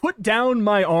 I put down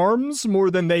my arms more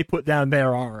than they put down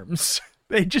their arms.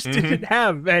 They just didn't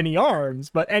have any arms.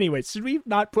 But anyway, should we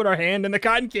not put our hand in the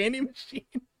cotton candy machine?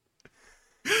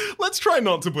 Let's try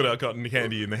not to put our cotton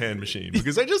candy in the hand machine,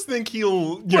 because I just think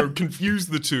he'll, confuse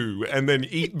the two and then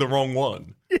eat the wrong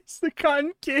one. It's the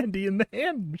cotton candy in the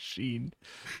hand machine.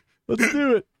 Let's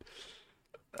do it.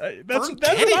 That's what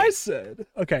I said.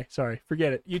 Okay, sorry.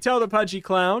 Forget it. You tell the pudgy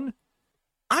clown.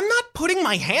 I'm not putting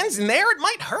my hands in there. It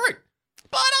might hurt.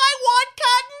 But I want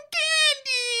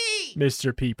cotton candy!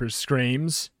 Mr. Peepers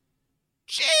screams.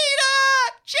 Cheetah!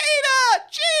 Cheetah!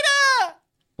 Cheetah!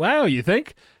 Wow, you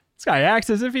think? This guy acts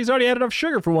as if he's already had enough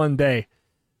sugar for one day.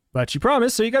 But you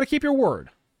promised, so you gotta keep your word.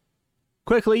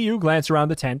 Quickly, you glance around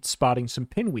the tent, spotting some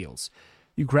pinwheels.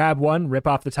 You grab one, rip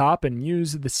off the top, and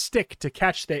use the stick to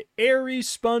catch the airy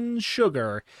spun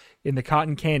sugar in the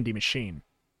cotton candy machine.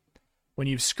 When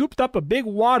you've scooped up a big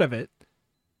wad of it,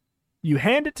 you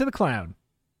hand it to the clown.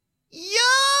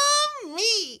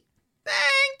 Yummy!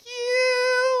 Thank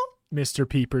you! Mr.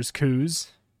 Peepers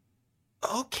coos.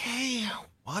 Okay,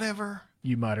 whatever.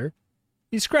 You mutter.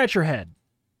 You scratch your head.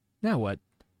 Now what?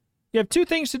 You have 2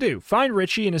 things to do. Find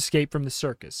Richie and escape from the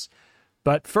circus.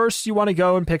 But first, you want to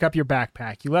go and pick up your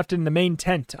backpack. You left it in the main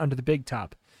tent under the big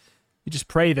top. You just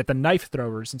pray that the knife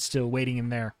thrower isn't still waiting in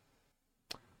there.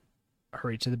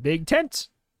 Hurry to the big tent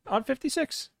on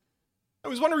 56. I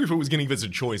was wondering if it was going to give us a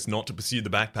choice not to pursue the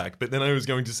backpack, but then I was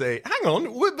going to say, hang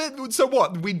on, so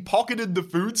what? We'd pocketed the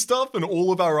food stuff and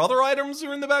all of our other items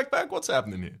are in the backpack? What's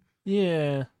happening here?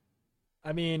 Yeah.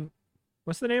 I mean,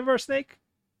 what's the name of our snake?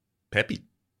 Peppy.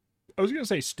 I was going to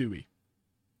say Stewie.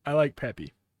 I like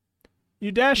Peppy.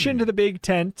 You dash into the big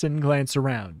tent and glance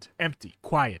around. Empty,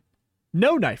 quiet.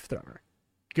 No knife thrower.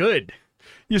 Good.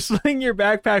 You sling your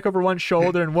backpack over one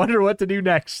shoulder and wonder what to do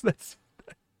next. That's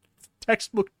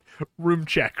textbook room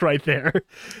check right there.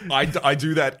 I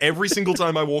do that every single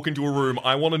time I walk into a room.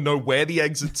 I want to know where the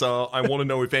exits are. I want to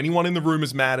know if anyone in the room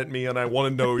is mad at me, and I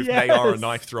want to know if they are a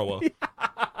knife thrower.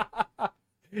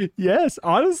 Yes,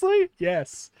 honestly,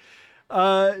 yes.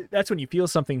 That's when you feel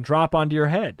something drop onto your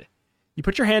head. You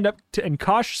put your hand up and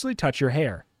cautiously touch your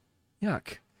hair.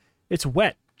 Yuck. It's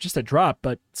wet, just a drop,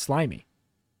 but slimy.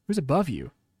 Who's above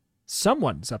you?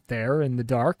 Someone's up there in the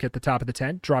dark at the top of the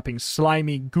tent, dropping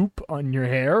slimy goop on your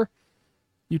hair.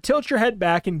 You tilt your head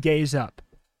back and gaze up.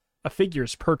 A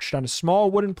figure's perched on a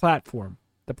small wooden platform,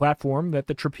 the platform that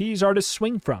the trapeze artists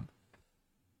swing from.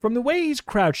 From the way he's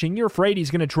crouching, you're afraid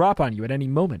he's going to drop on you at any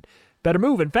moment. Better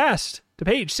move, and fast, to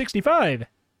page 65.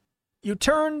 You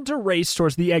turn to race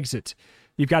towards the exit.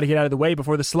 You've got to get out of the way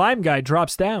before the slime guy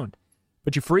drops down.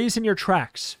 But you freeze in your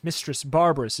tracks. Mistress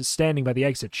Barbarous is standing by the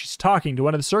exit. She's talking to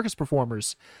one of the circus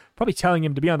performers, probably telling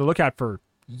him to be on the lookout for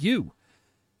you.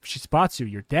 If she spots you,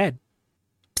 you're dead.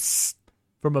 Psst.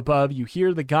 From above, you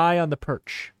hear the guy on the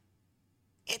perch.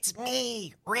 It's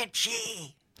me,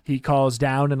 Richie. He calls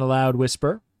down in a loud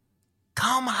whisper.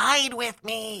 Come hide with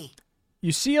me.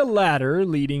 You see a ladder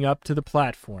leading up to the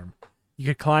platform. You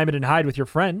could climb it and hide with your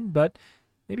friend, but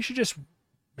maybe you should just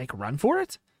make a run for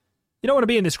it? You don't want to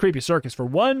be in this creepy circus for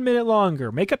 1 minute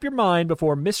longer. Make up your mind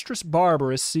before Mistress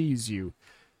Barbarous sees you.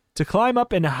 To climb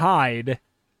up and hide,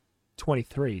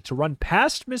 23. To run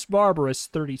past Miss Barbarous,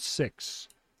 36.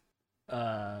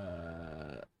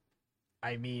 In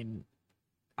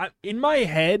my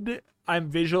head, I'm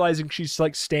visualizing she's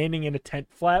like standing in a tent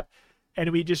flap,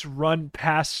 and we just run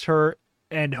past her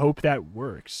and hope that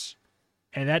works.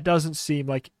 And that doesn't seem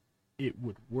like it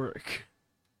would work.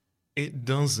 It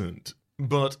doesn't.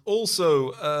 But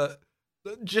also,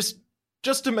 just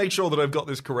to make sure that I've got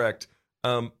this correct,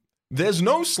 there's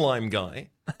no slime guy.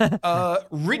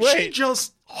 Richie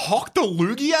just hocked a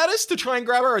loogie at us to try and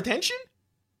grab our attention?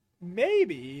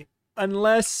 Maybe.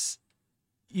 Unless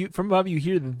from above you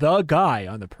hear the guy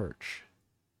on the perch.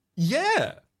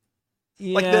 Yeah.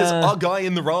 Like, there's a guy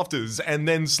in the rafters, and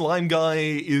then slime guy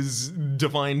is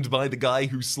defined by the guy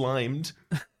who slimed.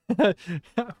 Why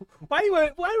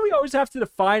do we always have to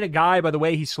define a guy by the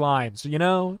way he slimes? You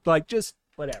know, like, just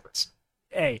whatever.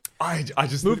 Hey, I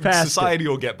just move past society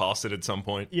will get past it at some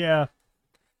point. Yeah.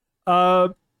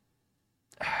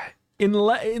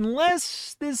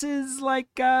 Unless this is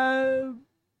like a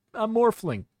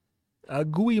morphling, a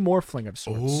gooey morphling of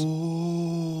sorts.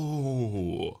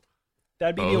 Oh.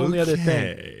 That'd be the only other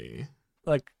thing.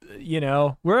 Like, you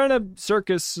know, we're in a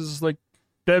circus is like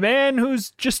the man who's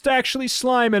just actually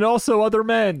slime and also other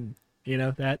men. You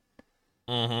know, that.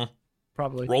 Mm-hmm.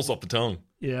 Probably. Rolls off the tongue.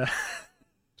 Yeah.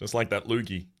 Just like that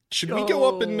loogie. Should we go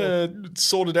up and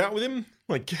sort it out with him?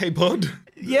 Like, hey, bud.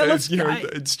 Yeah, let's.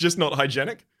 It's just not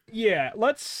hygienic. Yeah,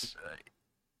 let's.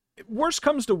 Worst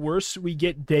comes to worst, we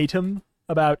get datum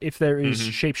about if there is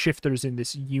shapeshifters in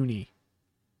this uni.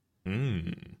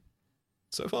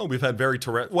 So far, we've had very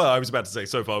I was about to say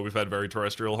so far we've had very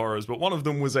terrestrial horrors, but one of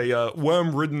them was a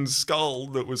worm-ridden skull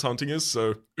that was hunting us.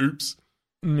 So, oops.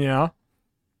 Yeah.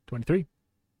 23.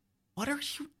 What are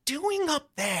you doing up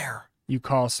there? You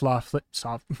call softly.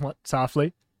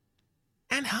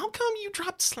 And how come you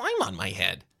dropped slime on my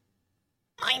head?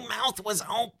 My mouth was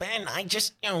open. I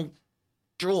just,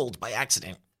 drooled by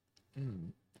accident.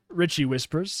 Richie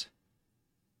whispers.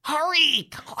 Hurry!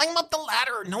 Climb up the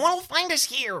ladder. No one will find us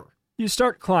here. You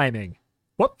start climbing.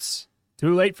 Whoops.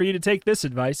 Too late for you to take this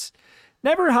advice.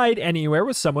 Never hide anywhere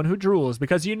with someone who drools,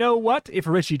 because you know what? If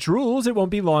Richie drools, it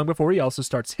won't be long before he also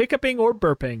starts hiccuping or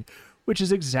burping, which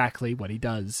is exactly what he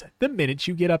does the minute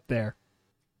you get up there.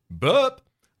 Burp!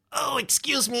 Oh,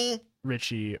 excuse me.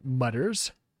 Richie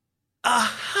mutters.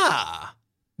 Aha!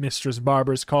 Mistress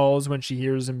Barbarous calls when she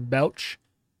hears him belch.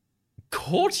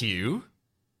 Caught you?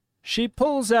 She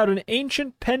pulls out an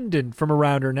ancient pendant from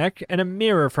around her neck and a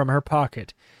mirror from her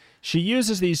pocket. She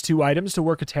uses these two items to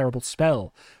work a terrible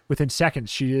spell. Within seconds,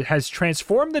 she has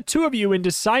transformed the two of you into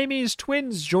Siamese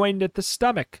twins joined at the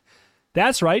stomach.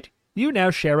 That's right, you now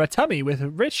share a tummy with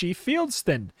Richie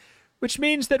Fieldston, which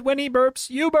means that when he burps,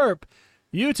 you burp.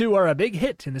 You two are a big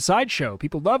hit in the sideshow.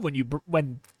 People love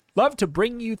love to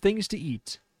bring you things to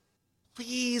eat.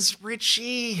 Please,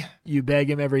 Richie. You beg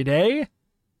him every day.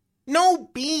 No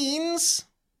beans.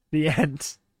 The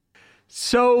end.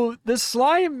 So the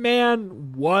slime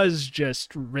man was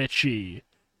just Richie.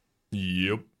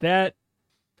 Yep.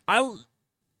 All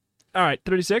right,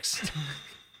 36.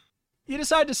 You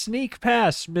decide to sneak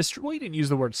past Mr. Well, you didn't use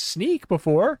the word sneak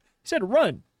before. You said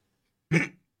run.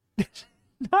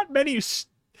 Not many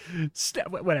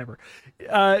whatever.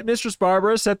 Mistress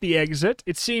Barbarous at the exit.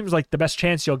 It seems like the best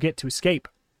chance you'll get to escape.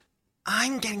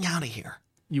 I'm getting out of here.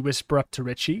 You whisper up to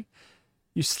Richie.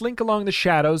 You slink along the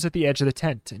shadows at the edge of the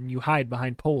tent, and you hide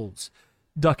behind poles,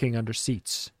 ducking under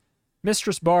seats.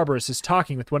 Mistress Barbarous is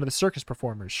talking with one of the circus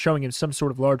performers, showing him some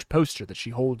sort of large poster that she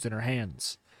holds in her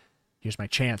hands. Here's my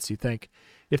chance, you think.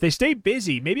 If they stay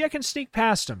busy, maybe I can sneak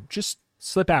past them. Just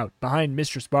slip out behind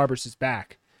Mistress Barbarous's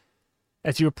back.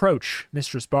 As you approach,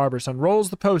 Mistress Barbarous unrolls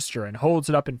the poster and holds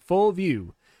it up in full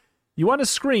view. You want to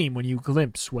scream when you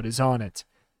glimpse what is on it.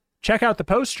 Check out the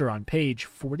poster on page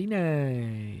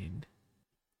 49.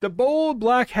 The bold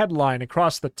black headline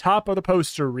across the top of the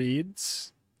poster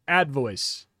reads, Ad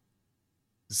Voice.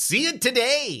 See it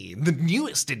today, the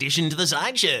newest addition to the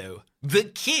sideshow, the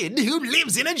kid who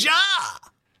lives in a jar.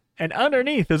 And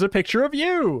underneath is a picture of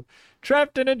you,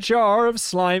 trapped in a jar of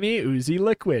slimy, oozy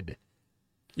liquid.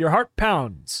 Your heart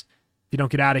pounds. If you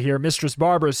don't get out of here, Mistress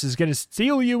Barbarous is going to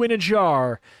steal you in a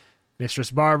jar.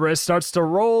 Mistress Barbara starts to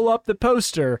roll up the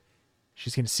poster.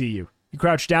 She's going to see you. You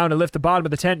crouch down and lift the bottom of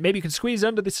the tent. Maybe you can squeeze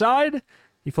under the side.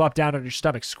 You flop down on your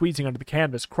stomach, squeezing under the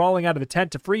canvas, crawling out of the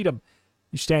tent to freedom.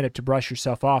 You stand up to brush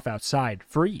yourself off outside,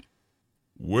 free.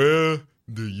 Where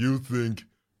do you think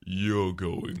you're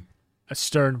going? A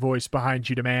stern voice behind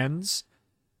you demands.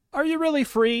 Are you really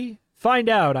free? Find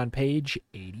out on page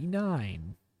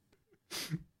 89.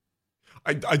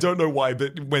 I don't know why,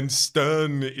 but when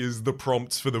stern is the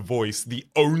prompts for the voice, the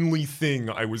only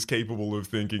thing I was capable of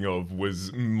thinking of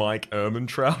was Mike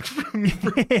Ehrmantraut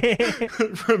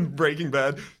from Breaking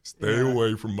Bad. Stay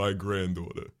away from my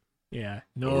granddaughter. Yeah, Or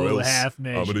no else half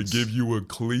measures. I'm going to give you a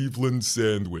Cleveland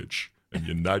sandwich, and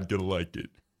you're not going to like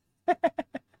it.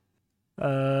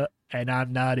 And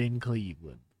I'm not in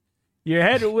Cleveland. Your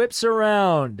head whips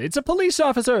around. It's a police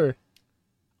officer,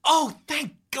 Oh,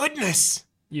 thank goodness.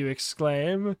 you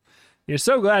exclaim. You're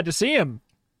so glad to see him.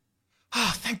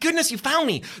 Oh, thank goodness you found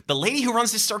me. The lady who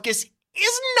runs this circus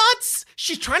is nuts.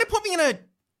 She's trying to put me in a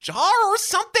jar or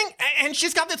something, and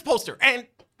she's got this poster, and...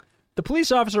 The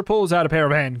police officer pulls out a pair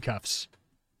of handcuffs.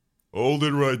 Hold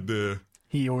it right there.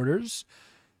 He orders.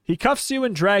 He cuffs you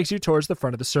and drags you towards the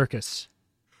front of the circus.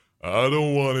 I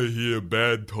don't want to hear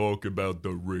bad talk about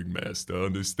the ringmaster,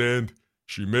 understand?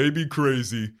 She may be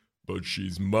crazy, but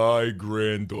she's my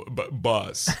granddaughter,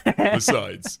 boss.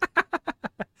 Besides,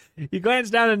 You glance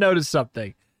down and notice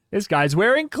something. This guy's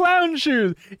wearing clown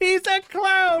shoes. He's a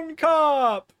clown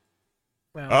cop.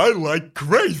 Well, I like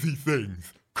crazy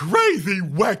things. Crazy,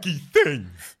 wacky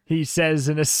things. he says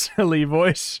in a silly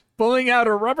voice, pulling out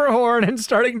a rubber horn and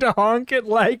starting to honk it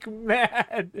like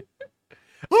mad.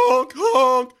 Honk,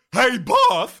 honk. Hey,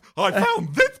 boss, I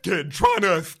found this kid trying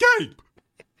to escape.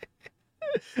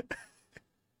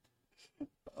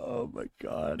 Oh my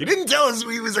god. You didn't tell us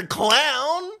he was a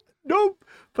clown. Nope.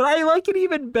 But I like it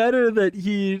even better that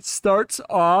he starts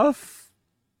off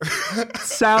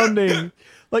sounding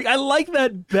like, I like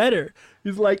that better.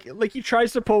 He's like he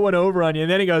tries to pull one over on you, and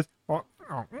then he goes honk,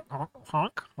 honk, honk,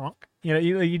 honk, honk. You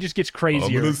know, he just gets I'm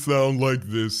crazier. gonna sound like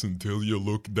this until you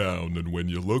look down, and when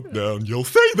you look down, you'll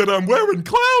say that I'm wearing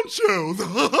clown shoes.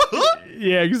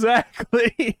 Yeah,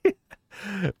 exactly.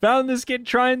 Found this kid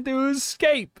trying to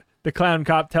escape. The clown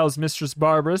cop tells Mistress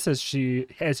Barbara as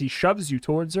he shoves you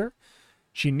towards her.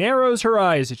 She narrows her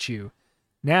eyes at you.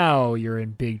 Now you're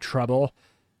in big trouble.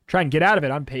 Try and get out of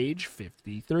it on page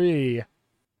 53.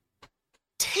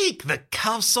 Take the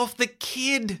cuffs off the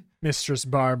kid. Mistress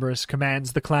Barbara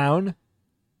commands the clown.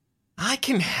 I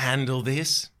can handle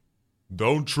this.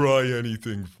 Don't try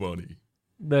anything funny.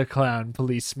 The clown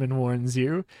policeman warns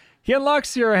you. He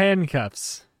unlocks your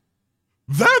handcuffs.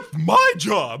 That's my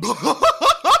job.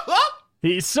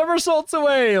 He somersaults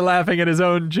away, laughing at his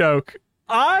own joke.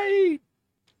 I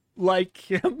like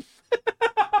him.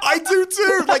 I do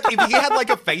too. Like, if he had like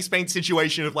a face paint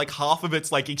situation of like half of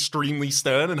it's like extremely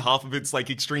stern and half of it's like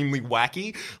extremely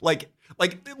wacky, like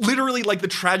literally like the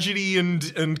tragedy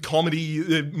and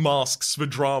comedy masks for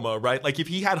drama, right? Like if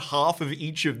he had half of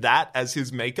each of that as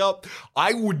his makeup,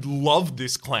 I would love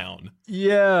this clown.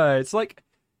 Yeah, it's like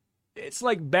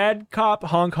bad cop,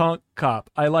 honk honk cop.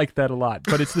 I like that a lot,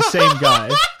 but it's the same guy.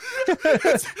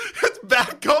 It's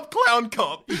bad cop, clown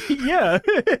cop. Yeah,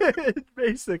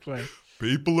 basically.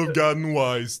 People have gotten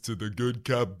wise to the good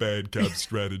cop, bad cop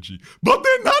strategy, but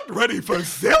they're not ready for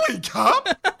silly cop.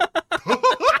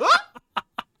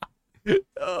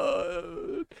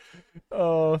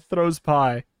 Throws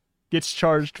pie. Gets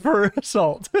charged for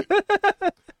assault.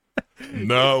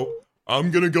 Now,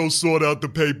 I'm gonna go sort out the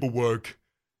paperwork,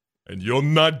 and you're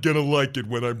not gonna like it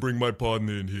when I bring my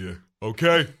partner in here,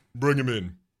 okay? Bring him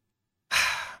in.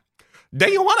 Do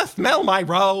you want to smell my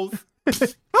rose?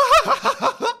 It's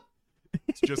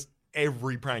just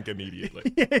every prank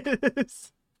immediately.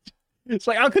 Yes. It's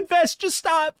like, I'll confess, just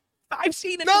stop. I've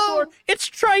seen it before. It's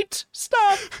trite.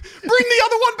 Stop. Bring the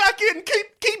other one back in.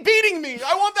 Keep beating me.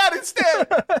 I want that instead.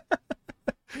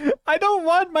 I don't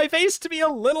want my face to be a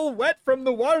little wet from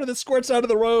the water that squirts out of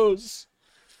the rose.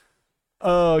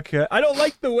 Okay. I don't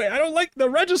like the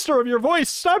register of your voice.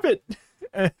 Stop it.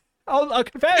 I'll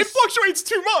confess. It fluctuates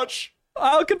too much.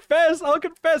 I'll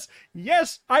confess.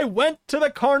 Yes, I went to the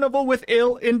carnival with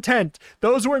ill intent.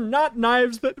 Those were not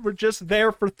knives that were just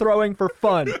there for throwing for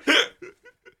fun.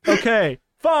 Okay,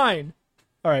 fine.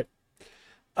 All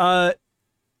right.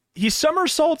 He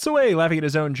somersaults away, laughing at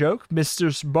his own joke.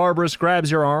 Mistress Barbarous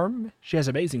grabs your arm. She has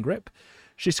amazing grip.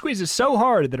 She squeezes so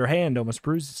hard that her hand almost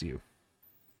bruises you.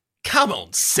 Come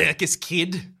on, circus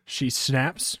kid. She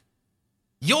snaps.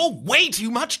 You're way too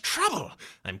much trouble.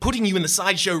 I'm putting you in the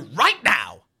sideshow right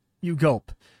now. You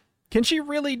gulp. Can she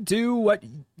really do what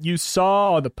you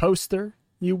saw on the poster,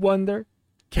 you wonder?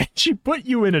 Can she put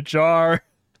you in a jar?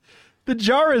 The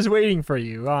jar is waiting for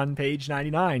you on page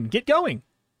 99. Get going.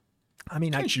 I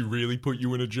mean, Can she really put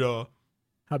you in a jar?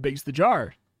 how big's the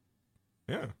jar?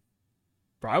 Yeah.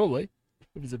 Probably.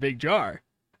 If it's a big jar.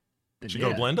 Then She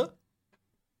got a blender?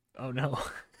 Oh, no.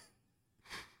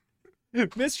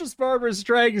 Mistress Barber's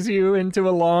drags you into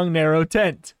a long, narrow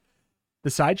tent. The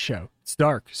sideshow. It's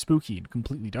dark, spooky, and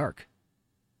completely dark.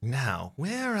 Now,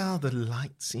 where are the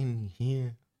lights in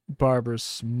here? Barbara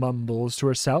mumbles to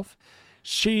herself.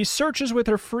 She searches with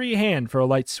her free hand for a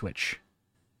light switch.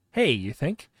 Hey, you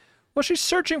think? Well, she's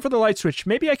searching for the light switch.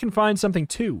 Maybe I can find something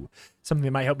too. Something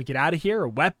that might help me get out of here.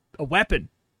 A weapon.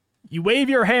 You wave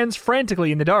your hands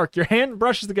frantically in the dark. Your hand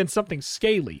brushes against something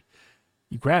scaly.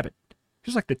 You grab it.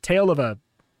 Just like the tail of a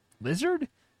lizard?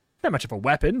 Not much of a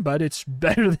weapon, but it's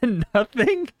better than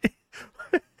nothing.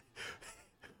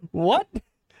 What?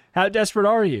 How desperate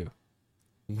are you?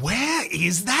 Where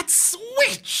is that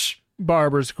switch?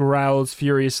 Barbers growls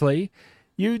furiously.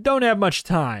 You don't have much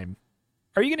time.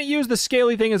 Are you going to use the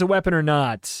scaly thing as a weapon or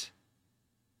not?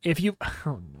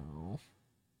 Oh no.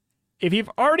 If you've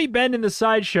already been in the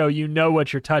sideshow, you know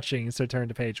what you're touching, so turn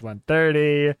to page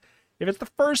 130. If it's the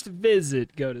first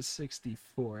visit, go to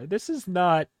 64. This is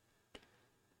not...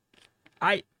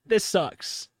 This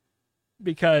sucks.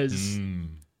 Because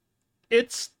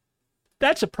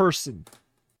that's a person.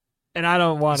 And I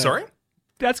don't want to... Sorry?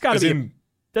 That's got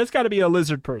to be a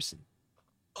lizard person.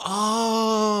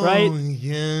 Oh, right?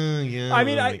 Yeah. I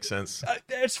mean, that makes sense.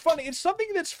 It's funny. It's something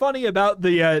that's funny about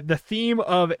the theme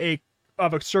of a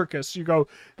circus. You go,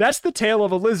 that's the tail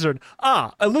of a lizard.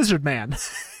 Ah, a lizard man.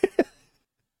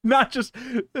 Not just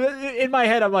in my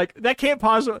head. I'm like, that can't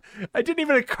possibly. It didn't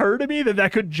even occur to me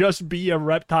that could just be a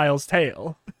reptile's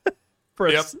tail.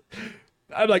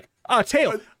 I'm like,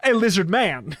 tail, a lizard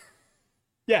man.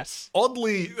 Yes.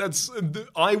 Oddly,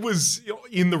 I was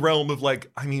in the realm of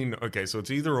okay, so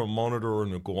it's either a monitor or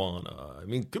an iguana. I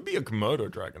mean, it could be a Komodo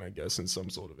dragon, I guess, in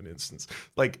some sort of an instance.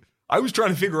 I was trying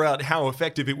to figure out how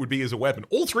effective it would be as a weapon.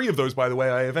 All three of those, by the way,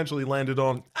 I eventually landed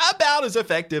on about as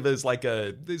effective as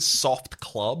this soft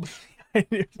club.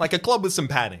 Like a club with some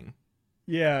padding.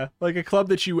 Yeah, like a club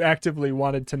that you actively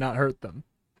wanted to not hurt them.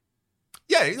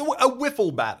 Yeah, a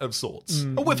wiffle bat of sorts.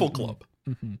 A wiffle club.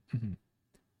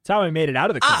 That's how I made it out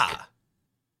of the clique.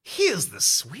 Here's the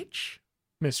switch.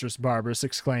 Mistress Barbarous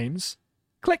exclaims.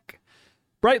 Click.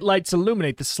 Bright lights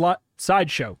illuminate the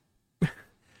sideshow.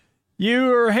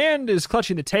 Your hand is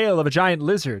clutching the tail of a giant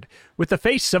lizard with the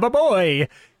face of a boy.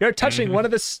 You're touching one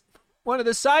of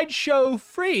the sideshow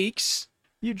freaks.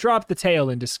 You drop the tail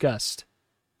in disgust.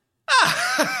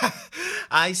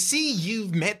 I see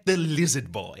you've met the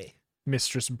lizard boy.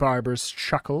 Mistress Barbarous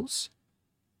chuckles.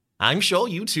 I'm sure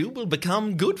you two will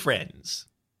become good friends.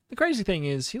 The crazy thing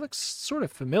is, he looks sort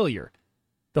of familiar.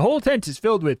 The whole tent is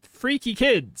filled with freaky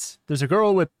kids. There's a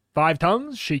girl with 5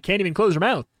 tongues. She can't even close her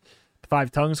mouth. The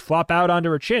 5 tongues flop out onto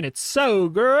her chin. It's so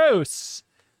gross.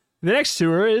 The next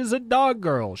to her is a dog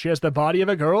girl. She has the body of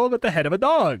a girl but the head of a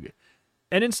dog.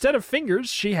 And instead of fingers,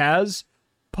 she has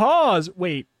paws.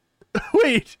 Wait.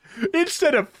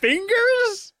 Instead of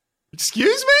fingers?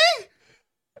 Excuse me?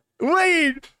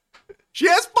 Wait. She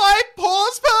has 5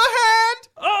 paws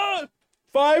per hand?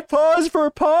 5 paws for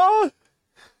a paw?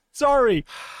 Sorry.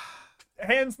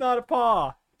 Hand's not a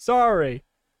paw. Sorry.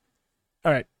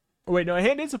 All right. Wait, no, a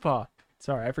hand is a paw.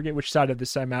 Sorry, I forget which side of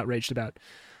this I'm outraged about.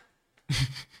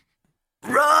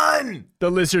 Run! The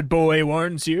lizard boy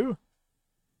warns you.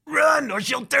 Run, or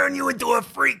she'll turn you into a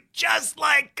freak just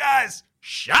like us.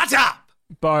 Shut up!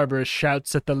 Barbara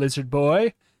shouts at the lizard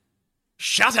boy.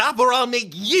 Shut up, or I'll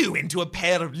make you into a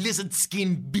pair of lizard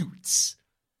skin boots.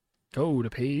 Go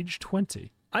to page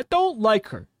 20. I don't like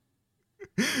her.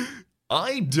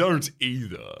 I don't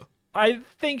either. I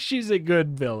think she's a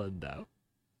good villain, though.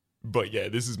 But yeah,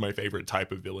 this is my favorite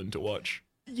type of villain to watch.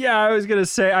 Yeah, I was going to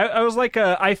say, I was like,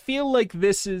 I feel like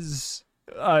this is,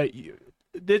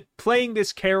 playing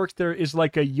this character is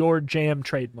like a Your Jam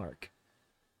trademark.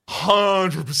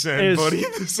 100%, buddy.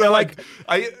 So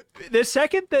the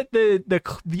second that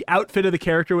the outfit of the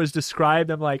character was described,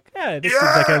 I'm like, this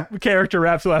seems like a character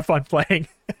Raps will have fun playing.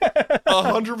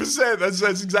 100%. That's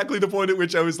exactly the point at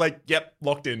which I was like, yep,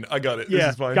 locked in. I got it. Yeah,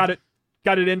 this is fine. Got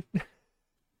it in.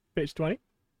 Page 20.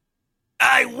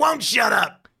 I won't shut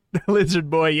up. The lizard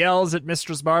boy yells at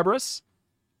Mistress Barbarous.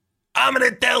 I'm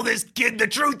gonna tell this kid the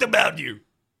truth about you.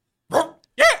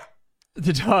 Yeah.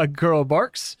 The dog girl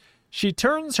barks. She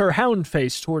turns her hound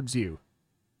face towards you.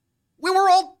 We were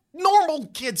all normal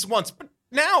kids once, but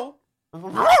now...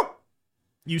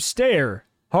 You stare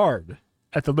hard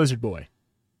at the lizard boy.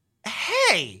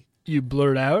 Hey, You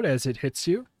blurt out as it hits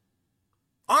you.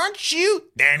 aren't you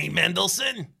Danny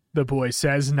Mendelsohn? The boy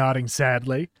says, nodding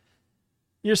sadly.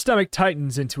 Your stomach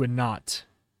tightens into a knot.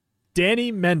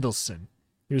 Danny Mendelsohn.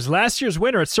 He was last year's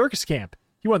winner at Circus Camp.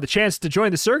 He won the chance to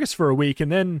join the circus for a week,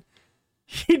 and then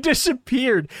he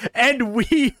disappeared. And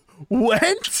we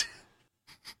went?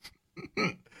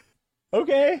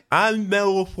 Okay. I'm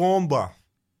Melfomba.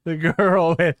 The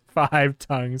girl with 5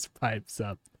 tongues pipes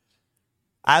up.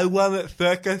 I won at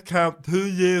Circus Camp 2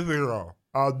 years ago.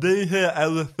 I've been here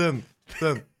ever since.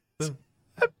 I've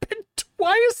been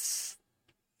twice.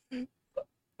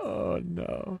 Oh,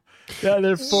 no. The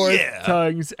other 4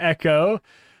 tongues echo.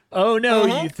 Oh,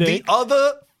 no, you think? The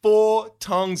other 4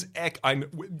 tongues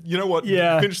you know what?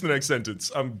 Yeah. Finish the next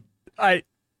sentence.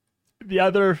 The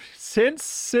other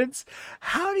since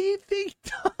how do you think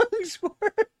tongues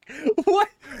work? What?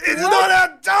 It's not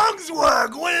how tongues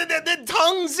work. What are the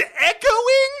tongues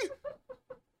echoing?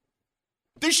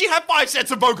 Does she have 5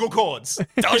 sets of vocal cords?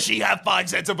 Does she have 5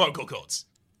 sets of vocal cords?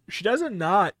 She doesn't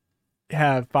not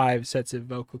have 5 sets of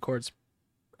vocal cords,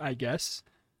 I guess.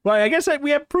 Well, I guess we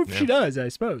have proof she does, I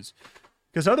suppose.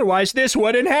 Because otherwise this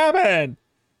wouldn't happen.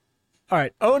 All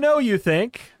right. Oh, no, you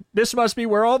think? This must be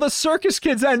where all the circus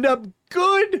kids end up.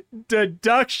 Good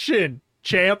deduction,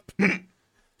 champ.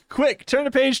 Quick, turn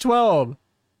to page 12.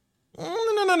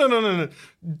 No.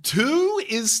 2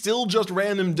 is still just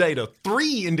random data.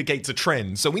 3 indicates a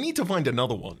trend, so we need to find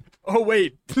another one. Oh,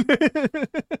 wait.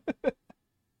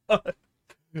 What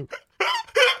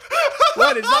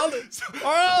is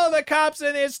are all the cops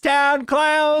in this town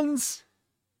clowns?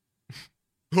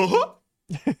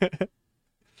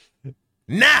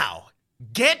 Now,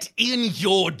 get in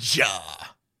your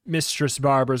jar. Mistress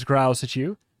Barbers growls at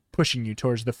you, pushing you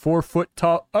towards the 4-foot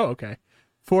tall... Oh, okay.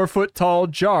 4-foot tall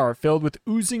jar filled with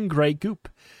oozing gray goop.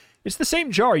 It's the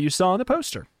same jar you saw on the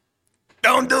poster.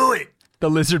 Don't do it. The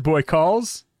lizard boy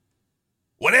calls.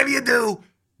 Whatever you do,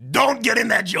 don't get in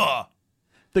that jar.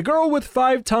 The girl with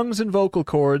 5 tongues and vocal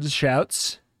cords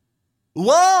shouts.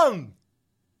 One!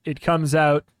 It comes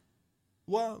out.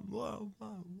 One.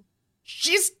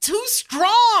 She's too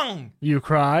strong. You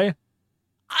cry.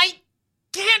 I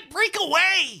can't break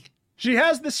away. She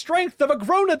has the strength of a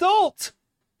grown adult.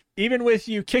 Even with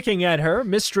you kicking at her,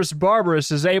 Mistress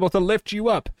Barbarous is able to lift you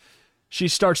up. She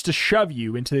starts to shove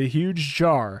you into the huge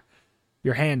jar.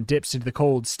 Your hand dips into the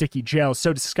cold, sticky gel,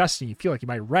 so disgusting you feel like you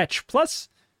might retch. Plus,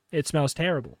 it smells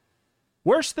terrible.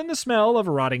 Worse than the smell of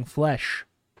rotting flesh.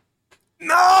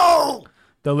 No!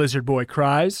 The lizard boy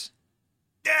cries.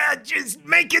 Dad, just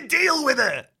make a deal with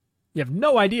her. You have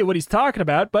no idea what he's talking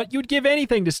about, but you'd give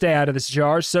anything to stay out of this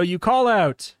jar, so you call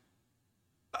out.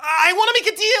 I want to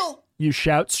make a deal. You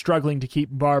shout, struggling to keep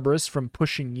Barbarous from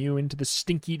pushing you into the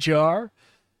stinky jar.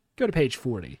 Go to page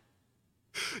 40.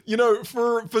 You know,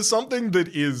 for something that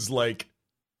is like...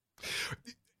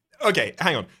 Okay,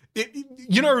 hang on.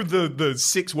 You know the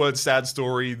 6-word sad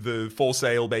story, the for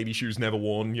sale, baby shoes never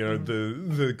worn, you know,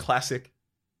 the classic?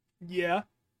 Yeah.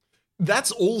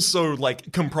 That's also,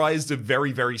 like, comprised of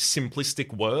very, very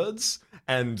simplistic words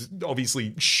and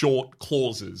obviously short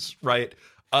clauses, right?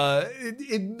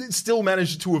 It still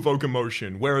managed to evoke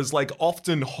emotion, whereas, like,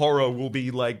 often horror will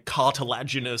be, like,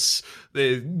 cartilaginous,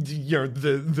 the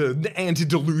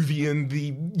antediluvian,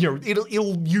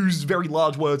 it'll use very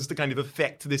large words to kind of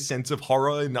affect this sense of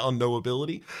horror and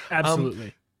unknowability.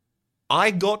 Absolutely.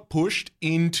 I got pushed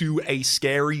into a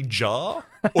scary jar,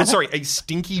 or sorry, a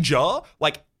stinky jar,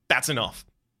 like, that's enough.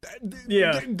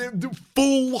 Yeah. The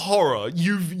full horror.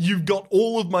 You've got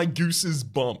all of my gooses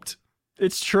bumped.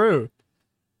 It's true.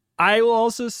 I will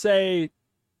also say,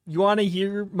 you want to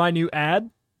hear my new ad?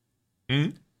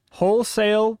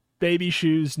 Wholesale baby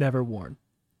shoes never worn.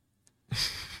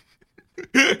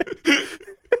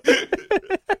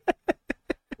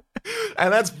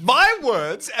 And that's 5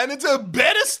 words, and it's a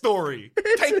better story.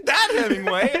 Take that,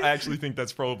 Hemingway. I actually think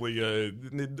that's probably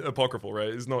apocryphal, right?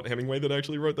 It's not Hemingway that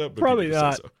actually wrote that? But Probably people say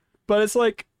not. so. But it's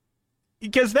like,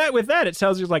 because with that, it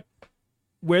sounds like,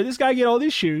 where this guy get all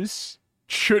these shoes?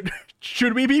 Should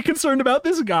we be concerned about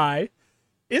this guy?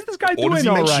 Is this guy Or does doing he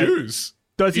all make right? shoes?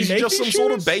 Does he He's make just these some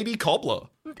sort of shoes? baby cobbler.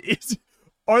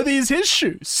 Are these his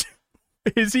shoes?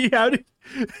 Is he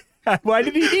why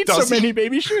did he need Does so he- many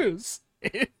baby shoes?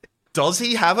 Does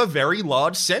he have a very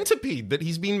large centipede that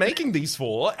he's been making these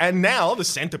for? And now the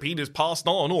centipede is passed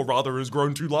on, or rather has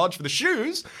grown too large for the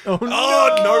shoes. Oh,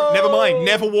 no, never mind.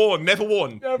 Never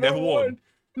worn.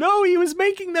 No, he was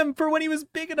making them for when he was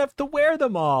big enough to wear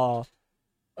them all.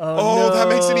 Oh, no. that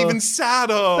makes it even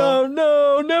sadder. Oh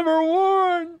no, never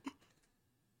worn.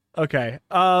 Okay.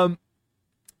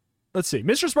 Let's see.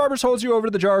 Mistress Barbers holds you over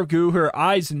to the jar of goo, her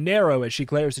eyes narrow as she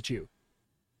glares at you.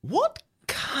 What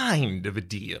kind of a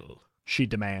deal? She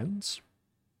demands.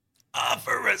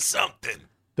 Offer us something.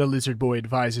 The lizard boy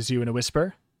advises you in a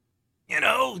whisper. You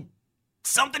know,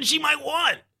 something she might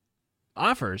want.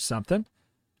 Offer something?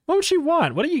 What would she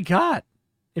want? What do you got?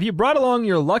 If you brought along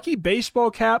your lucky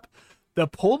baseball cap, the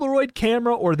Polaroid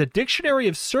camera, or the Dictionary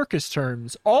of Circus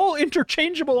Terms, all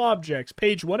interchangeable objects,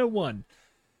 page 101.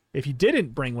 If you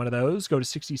didn't bring one of those, go to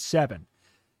 67.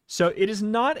 So it is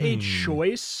not a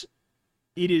choice,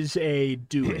 it is a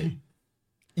do it.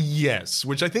 Yes,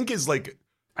 which I think is like...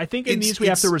 I think in these we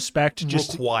have to respect.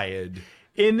 Required.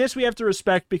 In this we have to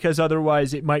respect because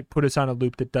otherwise it might put us on a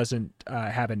loop that doesn't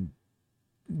have a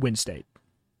win state.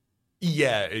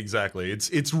 Yeah, exactly.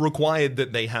 It's required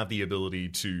that they have the ability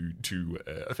to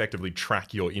effectively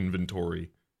track your inventory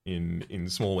in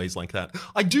small ways like that.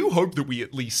 I do hope that we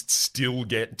at least still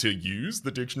get to use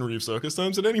the Dictionary of Circus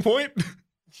Terms at any point.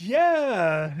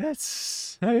 Yeah,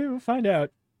 we'll find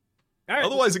out. All right.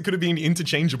 Otherwise, it could have been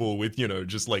interchangeable with,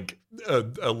 just like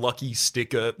a lucky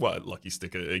sticker. Well, lucky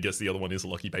sticker. I guess the other one is a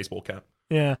lucky baseball cap.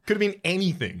 Yeah, could have been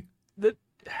anything. We'll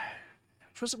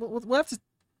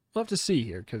have to see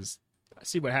here because I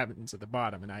see what happens at the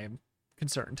bottom, and I am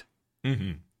concerned.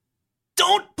 Mm-hmm.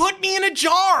 Don't put me in a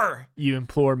jar! You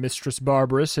implore Mistress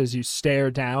Barbarous as you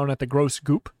stare down at the gross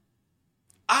goop.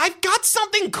 I've got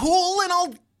something cool, and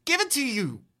I'll give it to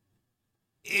you.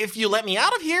 If you let me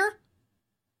out of here.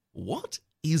 What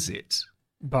is it?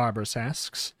 Barbarous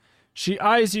asks. She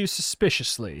eyes you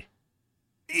suspiciously.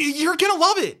 You're gonna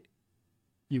love it.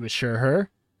 You assure her.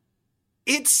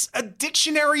 It's a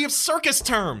dictionary of circus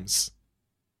terms.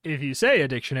 If you say a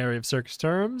dictionary of circus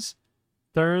terms,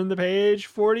 turn the page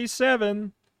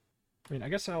 47. I mean, I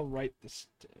guess I'll write this,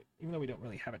 even though we don't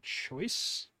really have a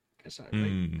choice.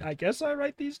 I guess I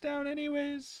write these down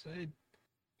anyways.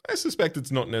 I suspect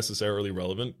it's not necessarily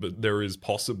relevant, but there is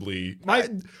possibly... I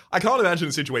can't imagine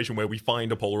a situation where we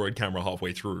find a Polaroid camera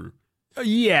halfway through.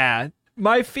 Yeah.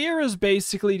 My fear is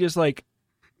basically just like,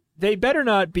 they better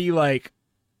not be like,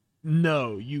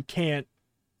 no, you can't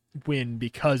win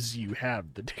because you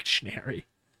have the dictionary.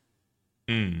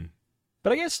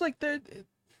 But I guess like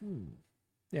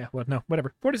yeah, well, no,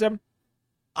 whatever. 47.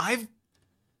 I've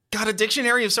got a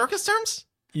dictionary of circus terms?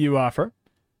 You offer.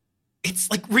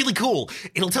 It's like really cool.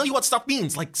 It'll tell you what stuff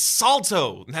means, like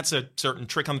salto. That's a certain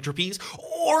trick on the trapeze.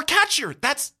 Or catcher.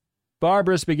 That's...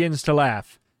 Barbarous begins to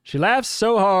laugh. She laughs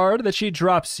so hard that she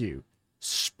drops you.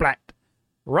 Splat.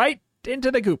 Right into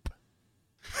the goop.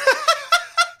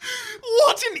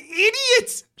 What an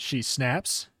idiot! She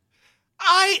snaps.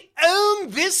 I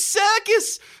own this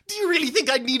circus. Do you really think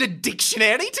I'd need a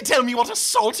dictionary to tell me what a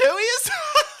salto is?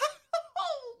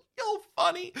 You're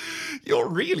funny. You're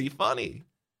really funny.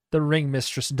 The ring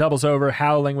mistress doubles over,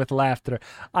 howling with laughter.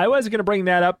 I was going to bring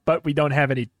that up, but we didn't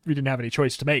have any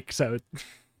choice to make, so it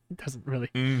doesn't really.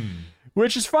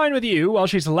 Which is fine with you. While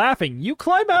she's laughing, you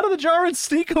climb out of the jar and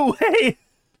sneak away.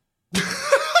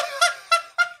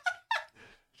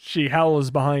 She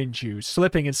howls behind you,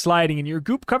 slipping and sliding in your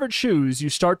goop-covered shoes. You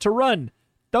start to run.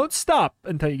 Don't stop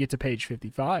until you get to page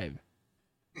 55.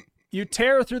 You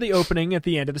tear through the opening at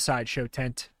the end of the sideshow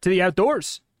tent to the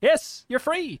outdoors. Yes, you're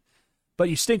free. But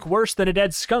you stink worse than a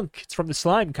dead skunk. It's from the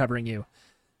slime covering you.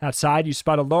 Outside, you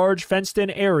spot a large fenced-in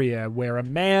area where a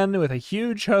man with a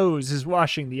huge hose is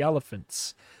washing the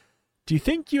elephants. Do you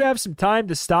think you have some time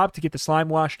to stop to get the slime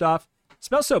washed off? It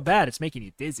smells so bad it's making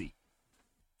you dizzy.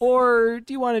 Or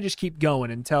do you want to just keep going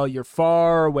until you're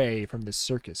far away from the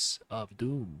Circus of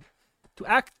Doom?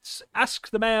 To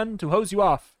ask the man to hose you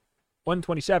off.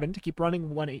 127 to keep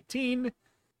running. 118.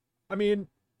 I mean,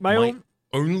 my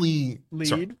only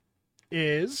lead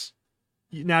is...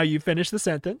 Now you finish the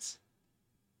sentence.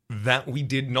 That we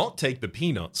did not take the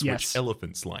peanuts, Yes. which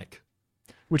elephants like.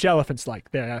 Which elephants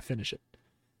like. There, I finish it.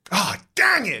 Ah,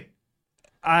 dang it!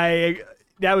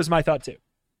 That was my thought too.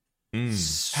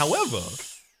 However,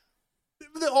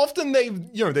 often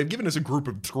they've given us a group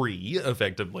of 3,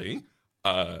 effectively,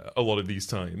 a lot of these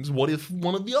times. What if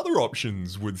one of the other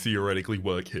options would theoretically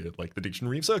work here, like the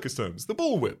Dictionary of Circus Terms, the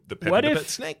bullwhip, the pet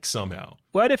snake somehow?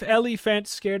 What if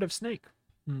elephant's scared of snake?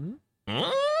 We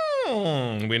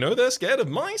know they're scared of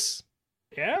mice.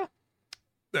 Yeah.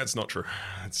 That's not true.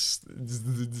 It's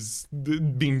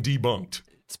being debunked.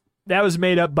 That was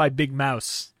made up by Big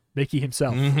Mouse, Mickey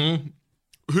himself.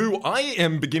 Who I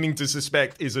am beginning to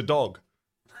suspect is a dog.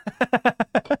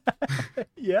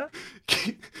 Yeah.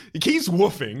 He keeps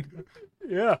woofing.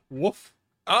 Yeah. Woof.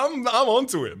 I'm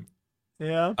onto him.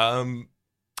 Yeah.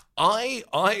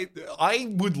 I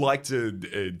would like to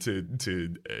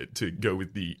go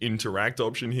with the interact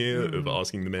option here of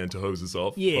asking the man to hose us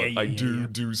off. Yeah, but yeah, I yeah, do yeah.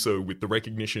 do so with the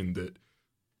recognition that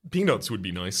peanuts would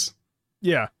be nice.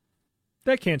 Yeah.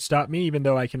 That can't stop me, even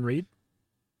though I can read.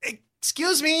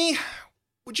 Excuse me,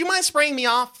 would you mind spraying me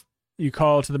off? You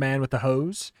call to the man with the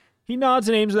hose. He nods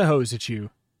and aims the hose at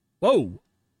you. Whoa!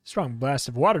 Strong blast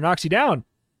of water knocks you down.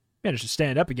 Manage to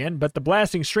stand up again, but the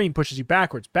blasting stream pushes you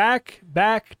backwards. Back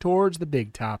towards the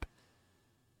big top.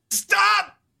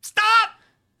 Stop! Stop!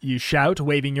 You shout,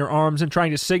 waving your arms and trying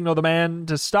to signal the man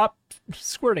to stop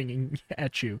squirting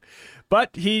at you.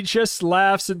 But he just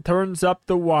laughs and turns up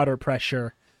the water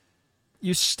pressure.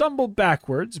 You stumble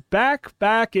backwards,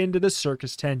 back into the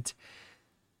circus tent,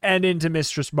 and into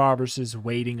Mistress Barbers's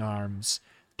waiting arms.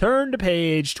 Turn to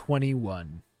page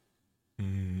 21.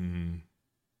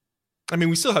 I mean,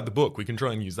 we still have the book. We can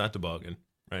try and use that to bargain,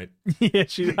 right? Yeah,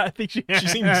 I think she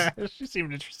seems she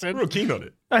seemed interested. real keen on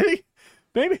it. I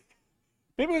think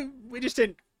maybe we just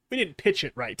didn't pitch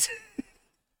it right.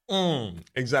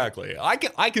 Exactly.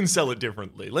 I can sell it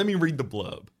differently. Let me read the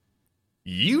blurb.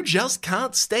 You just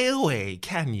can't stay away,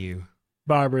 can you?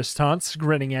 Barbarous taunts,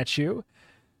 grinning at you.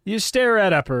 You stare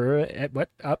up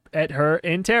at her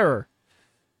in terror.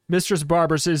 Mistress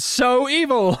Barbarous is so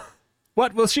evil.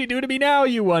 What will she do to me now,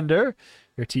 you wonder?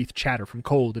 Your teeth chatter from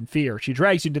cold and fear. She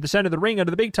drags you into the center of the ring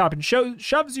under the big top and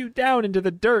shoves you down into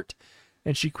the dirt,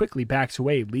 and she quickly backs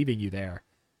away, leaving you there.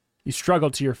 You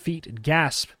struggle to your feet and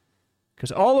gasp,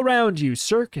 because all around you,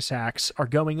 circus acts are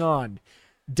going on.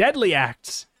 Deadly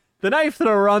acts. The knife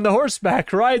thrower on the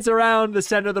horseback rides around the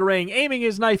center of the ring, aiming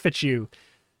his knife at you.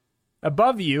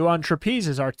 Above you, on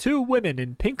trapezes, are two women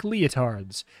in pink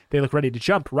leotards. They look ready to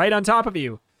jump right on top of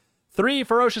you. 3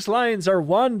 ferocious lions are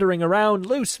wandering around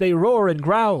loose. They roar and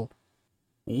growl.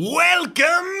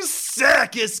 Welcome,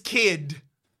 circus kid!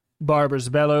 Barbers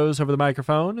bellows over the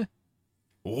microphone.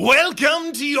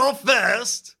 Welcome to your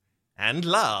first and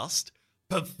last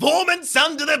performance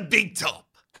under the big top.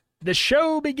 The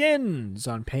show begins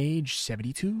on page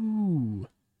 72.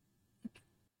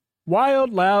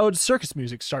 Wild, loud circus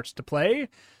music starts to play.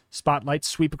 Spotlights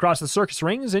sweep across the circus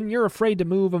rings, and you're afraid to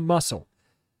move a muscle.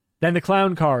 Then the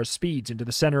clown car speeds into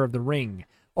the center of the ring,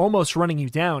 almost running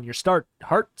you down. Your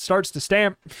heart starts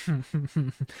to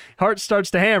heart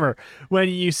starts to hammer when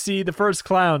you see the first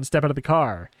clown step out of the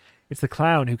car. It's the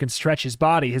clown who can stretch his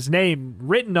body, his name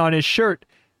written on his shirt,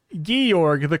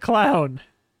 Georg the Clown.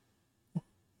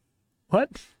 What?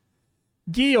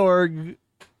 Georg.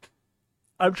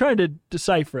 I'm trying to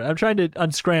decipher it. I'm trying to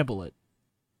unscramble it.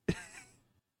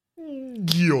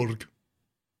 Georg.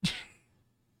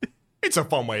 It's a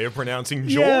fun way of pronouncing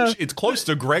George. Yeah. It's close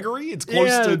to Gregory. It's close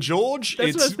Yeah, to George. that's what I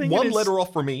was It's thinking one is- letter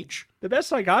off from each. The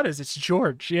best I got is it's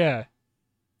George, yeah.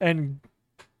 And,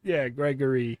 yeah,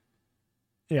 Gregory.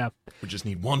 Yeah. We just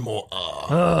need one more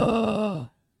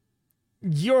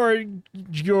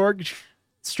Georg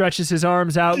stretches his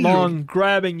arms out long,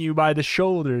 grabbing you by the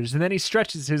shoulders, and then he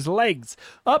stretches his legs.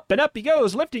 Up and up he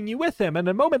goes, lifting you with him, and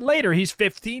a moment later he's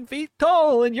 15 feet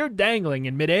tall, and you're dangling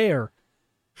in midair.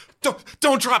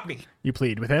 Don't drop me. You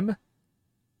plead with him.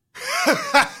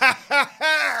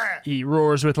 He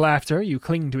roars with laughter. You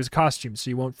cling to his costume so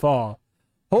you won't fall.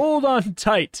 Hold on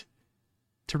tight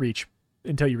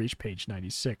until you reach page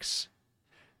 96.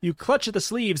 You clutch at the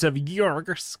sleeves of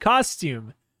Georg's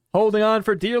costume, holding on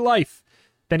for dear life.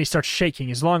 Then he starts shaking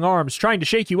his long arms, trying to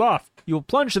shake you off. You will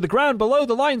plunge to the ground below.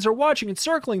 The lions are watching and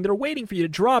circling. They're waiting for you to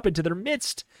drop into their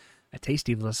midst. A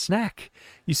tasty little snack.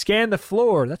 You scan the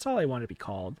floor. That's all I want to be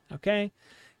called, okay?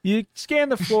 You scan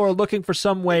the floor looking for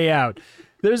some way out.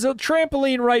 There's a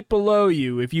trampoline right below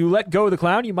you. If you let go of the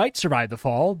clown, you might survive the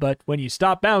fall, but when you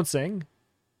stop bouncing,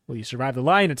 will you survive the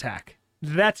lion attack?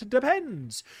 That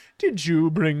depends. Did you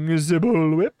bring the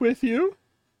bullwhip with you?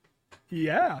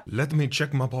 Yeah. Let me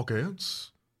check my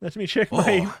pockets. Let me check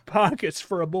my pockets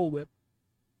for a bullwhip.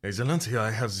 Excellent. Here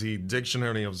I have the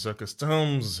Dictionary of Circus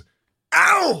Terms.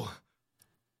 Ow!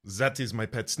 That is my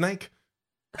pet snake.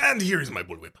 And here is my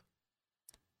bullwhip.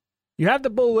 You have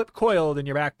the bullwhip coiled in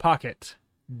your back pocket.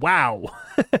 Wow.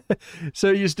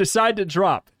 So you decide to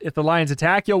drop. If the lions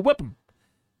attack, you'll whip them.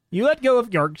 You let go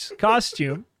of York's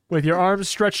costume with your arms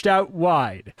stretched out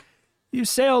wide. You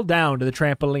sail down to the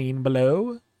trampoline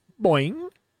below. Boing.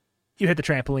 You hit the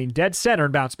trampoline dead center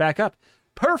and bounce back up.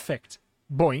 Perfect.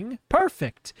 Boing.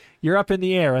 Perfect. You're up in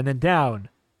the air and then down.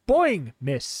 Boing.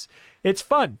 Miss. It's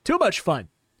fun. Too much fun.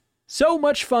 So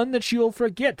much fun that you'll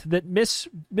forget that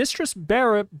Mistress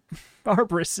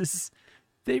Barbarous is...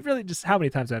 They really just... How many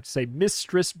times do I have to say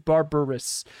Mistress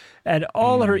Barbarous? And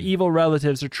all her evil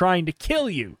relatives are trying to kill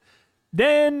you.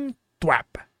 Then...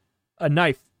 Thwap. A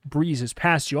knife breezes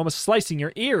past you, almost slicing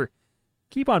your ear.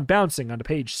 Keep on bouncing onto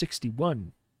page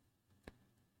 61.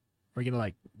 Are you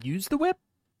going to, use the whip?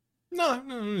 No,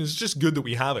 it's just good that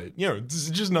we have it. It's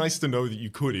just nice to know that you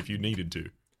could if you needed to.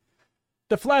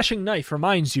 The flashing knife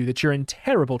reminds you that you're in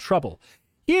terrible trouble.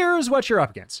 Here's what you're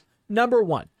up against. Number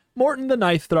 1, Morton the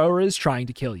knife thrower is trying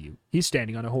to kill you. He's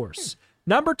standing on a horse.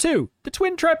 Number 2, the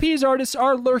twin trapeze artists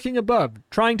are lurking above,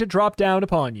 trying to drop down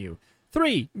upon you.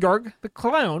 3, Garg the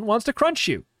clown wants to crunch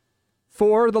you.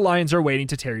 4, the lions are waiting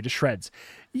to tear you to shreds.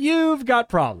 You've got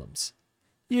problems.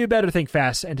 You better think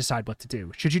fast and decide what to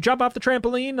do. Should you jump off the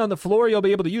trampoline on the floor, you'll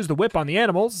be able to use the whip on the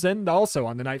animals and also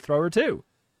on the knife thrower too.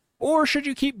 Or should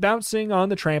you keep bouncing on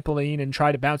the trampoline and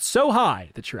try to bounce so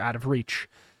high that you're out of reach?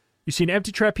 You see an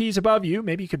empty trapeze above you,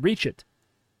 maybe you could reach it.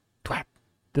 Twap.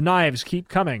 The knives keep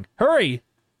coming. Hurry!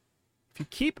 If you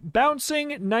keep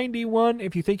bouncing, 91.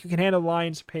 If you think you can handle the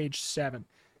lions, page 7.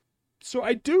 So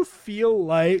I do feel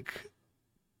like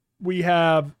we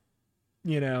have,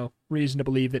 reason to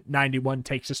believe that 91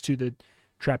 takes us to the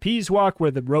trapeze walk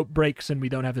where the rope breaks and we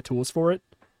don't have the tools for it.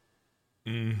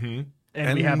 Mm-hmm.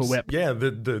 And we have a whip. Yeah,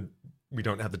 we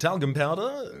don't have the talcum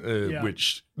powder,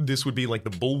 which this would be like the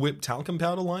bullwhip talcum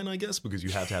powder line, I guess, because you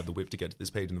have to have the whip to get to this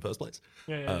page in the first place.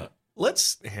 Yeah.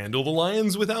 Let's handle the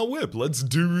lions with our whip. Let's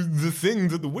do the thing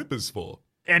that the whip is for.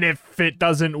 And if it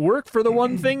doesn't work for the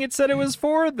one thing it said it was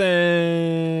for,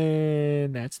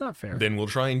 then that's not fair. Then we'll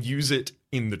try and use it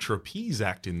in the trapeze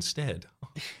act instead.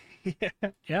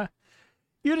 Yeah.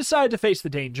 You decide to face the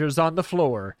dangers on the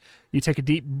floor. You take a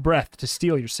deep breath to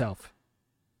steel yourself.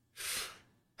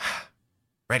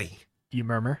 Ready. You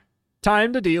murmur.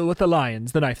 Time to deal with the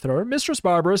lions, the knife thrower, Mistress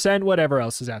Barbarous, and whatever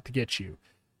else is out to get you.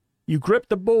 You grip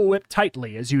the bullwhip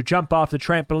tightly as you jump off the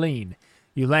trampoline.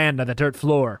 You land on the dirt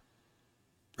floor.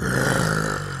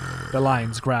 The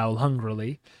lions growl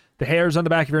hungrily. The hairs on the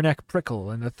back of your neck prickle,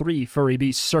 and the 3 furry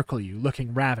beasts circle you,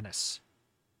 looking ravenous.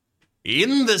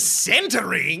 In the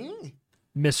centering,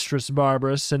 Mistress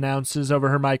Barbarous announces over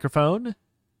her microphone.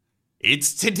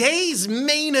 It's today's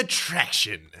main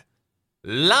attraction.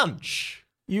 Lunch.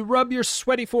 You rub your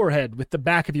sweaty forehead with the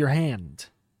back of your hand.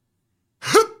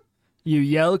 You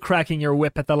yell, cracking your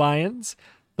whip at the lions.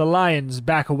 The lions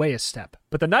back away a step,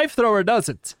 but the knife thrower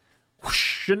doesn't.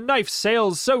 Whoosh, a knife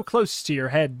sails so close to your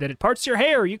head that it parts your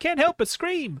hair. You can't help but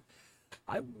scream.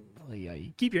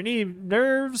 You keep your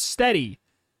nerves steady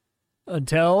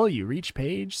until you reach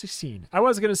page 16. I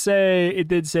was going to say, it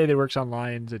did say that it works on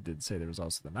lions. It did say there was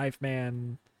also the knife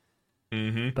man.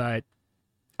 Mm-hmm. But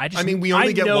we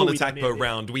only get one attack per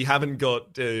round. We haven't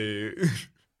got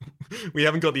we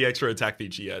haven't got the extra attack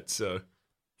feature yet, so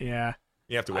yeah,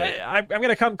 you have to wait. I'm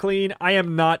gonna come clean. I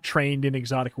am not trained in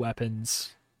exotic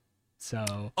weapons,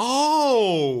 so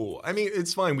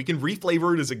it's fine. We can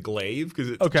reflavor it as a glaive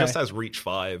because it just has reach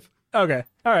 5. Okay,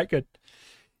 all right, good.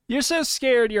 You're so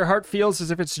scared your heart feels as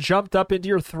if it's jumped up into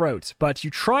your throat, but you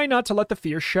try not to let the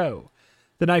fear show.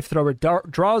 The knife thrower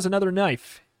draws another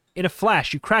knife. In a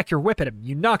flash, you crack your whip at him.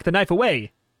 You knock the knife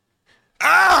away.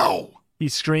 Ow! He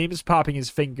screams, popping his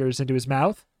fingers into his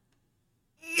mouth.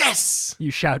 Yes!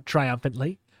 You shout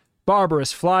triumphantly.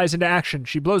 Barbarous flies into action.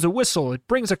 She blows a whistle. It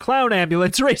brings a clown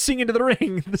ambulance racing into the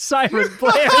ring. The siren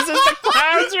blares as the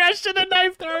clowns rush to the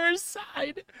knife thrower's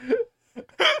side.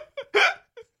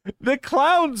 The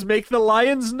clowns make the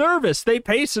lions nervous. They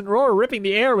pace and roar, ripping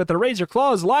the air with their razor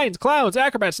claws. Lions, clowns,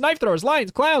 acrobats, knife throwers.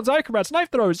 Lions, clowns, acrobats, knife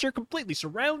throwers. You're completely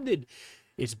surrounded.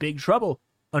 It's big trouble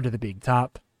under the big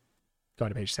top. Go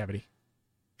to page 70.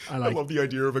 I love the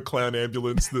idea of a clown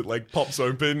ambulance that pops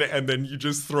open and then you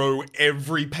just throw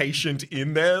every patient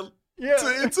in there. Yeah.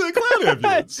 It's a clown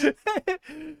ambulance.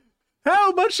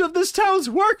 How much of this town's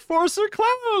workforce are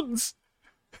clowns?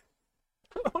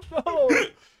 Oh no.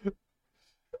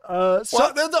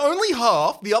 They're the only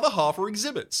half. The other half are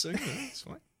exhibits. So, it's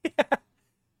fine.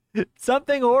 Yeah.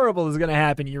 Something horrible is going to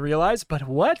happen, you realize. But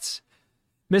what?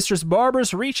 Mistress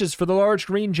Barbarous reaches for the large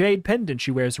green jade pendant she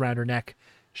wears around her neck.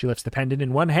 She lifts the pendant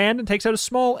in one hand and takes out a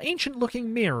small,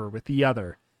 ancient-looking mirror with the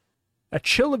other. A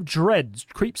chill of dread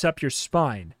creeps up your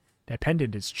spine. That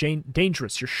pendant is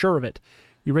dangerous, you're sure of it.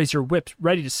 You raise your whip,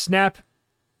 ready to snap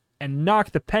and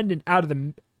knock the pendant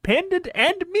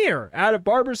and mirror out of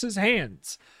Barbarous's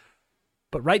hands.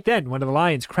 But right then, one of the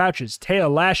lions crouches, tail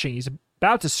lashing. He's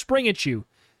about to spring at you.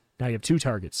 Now you have 2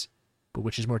 targets. But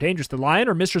which is more dangerous, the lion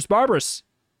or Mistress Barbarous?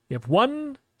 You have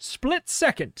 1 split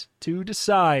second to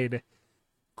decide.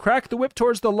 Crack the whip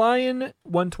towards the lion,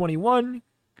 121.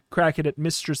 Crack it at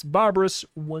Mistress Barbarous,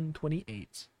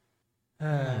 128.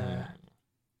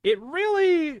 It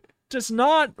really does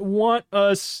not want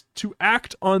us to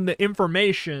act on the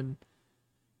information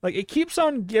Like, it keeps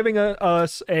on giving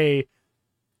us a,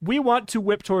 we want to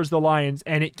whip towards the lions,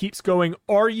 and it keeps going,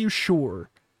 are you sure?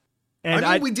 And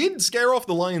I mean, we did scare off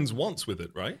the lions once with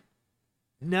it, right?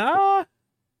 Nah.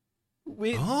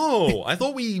 I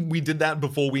thought we did that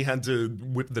before we had to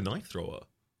whip the knife thrower.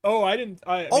 Oh, I didn't.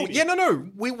 Maybe. Yeah, no.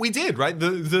 We did, right?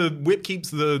 The whip keeps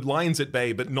the lions at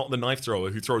bay, but not the knife thrower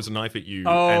who throws a knife at you,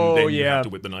 and then you have to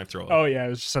whip the knife thrower. Oh, yeah, it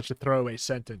was just such a throwaway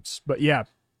sentence. But yeah.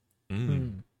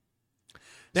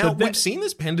 Now, we've seen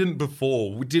this pendant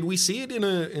before. Did we see it in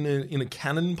a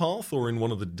canon path or in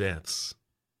one of the deaths?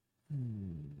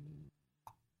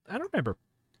 I don't remember.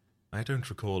 I don't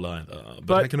recall either,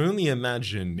 but I can only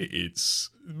imagine it's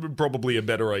probably a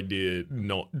better idea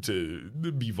not to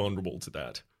be vulnerable to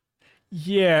that.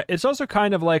 Yeah, it's also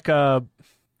kind of like a,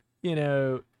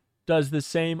 does the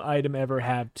same item ever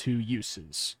have two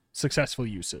uses? Successful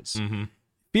uses. Mm-hmm.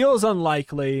 Feels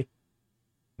unlikely.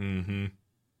 Mm-hmm.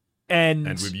 And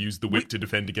we've used the whip to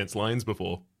defend against lions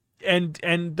before. And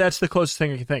that's the closest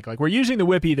thing I can think. Like, we're using the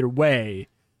whip either way,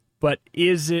 but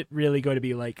is it really going to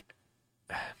be like...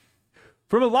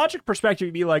 From a logic perspective,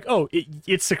 you'd be like, oh,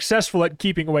 it's successful at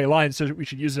keeping away lions, so we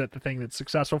should use it at the thing that's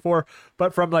successful for.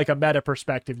 But from like a meta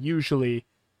perspective, usually,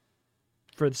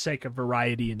 for the sake of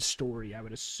variety and story, I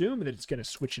would assume that it's going to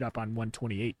switch it up on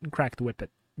 128 and crack the whip at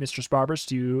Mistress Barbarous.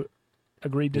 Do you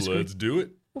agree, disagree? Let's do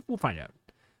it. We'll find out.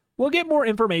 We'll get more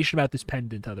information about this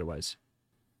pendant otherwise.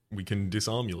 We can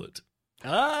disarmule it.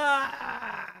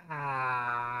 Wow.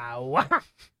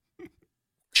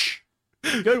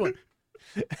 Good one.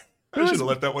 I should have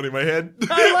left that one in my head.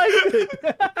 I liked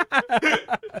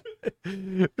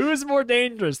it. Who is more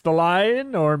dangerous, the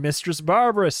lion or Mistress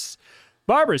Barbarous?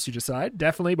 Barbarous, you decide.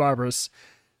 Definitely Barbarous.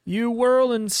 You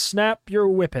whirl and snap your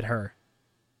whip at her.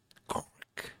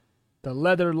 The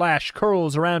leather lash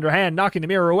curls around her hand, knocking the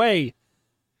mirror away.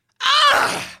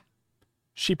 Ah!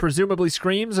 She presumably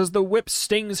screams as the whip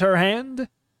stings her hand.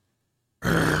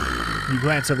 You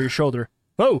glance over your shoulder.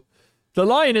 Oh, the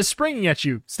lion is springing at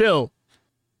you, still.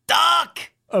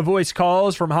 Duck! A voice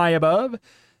calls from high above.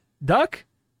 Duck?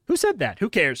 Who said that? Who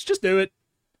cares? Just do it.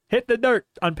 Hit the dirt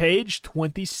on page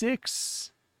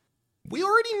 26. We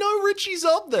already know Richie's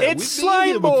up there. It's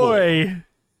Slime Boy.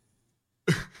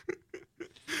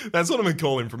 That's what I'm going to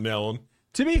call him from now on.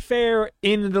 To be fair,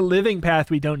 in the living path,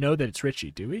 we don't know that it's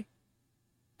Richie, do we?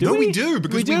 We do,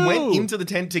 because we went into the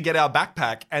tent to get our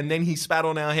backpack, and then he spat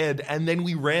on our head, and then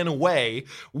we ran away.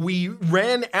 We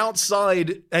ran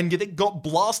outside and got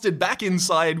blasted back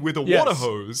inside with a water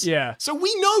hose. Yeah. So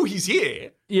we know he's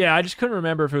here. Yeah, I just couldn't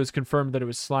remember if it was confirmed that it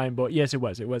was Slime Boy. Yes, it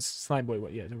was. It was Slime Boy.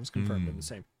 Yeah, it was confirmed in the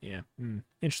same. Yeah.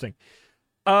 Interesting.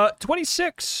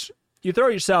 26. You throw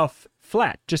yourself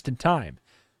flat just in time.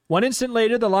 One instant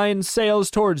later, the lion sails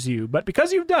towards you, but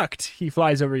because you've ducked, he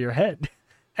flies over your head.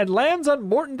 And lands on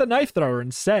Morton the knife thrower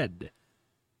instead.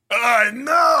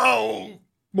 No!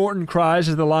 Morton cries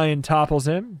as the lion topples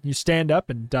him. You stand up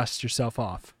and dust yourself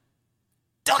off.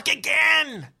 Duck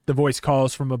again! The voice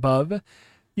calls from above.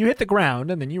 You hit the ground,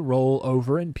 and then you roll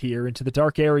over and peer into the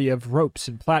dark area of ropes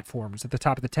and platforms at the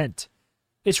top of the tent.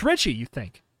 It's Richie, you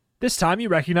think. This time you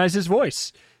recognize his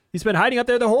voice. He's been hiding up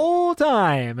there the whole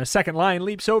time. A second lion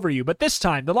leaps over you, but this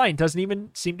time the lion doesn't even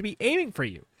seem to be aiming for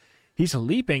you. He's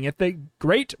leaping at the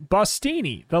great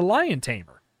Bostini, the lion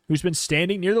tamer, who's been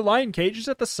standing near the lion cages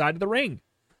at the side of the ring.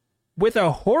 With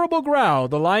a horrible growl,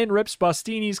 the lion rips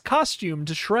Bostini's costume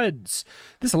to shreds.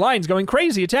 This lion's going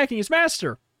crazy, attacking his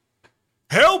master.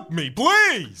 Help me,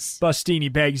 please!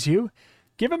 Bostini begs you.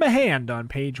 Give him a hand on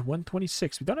page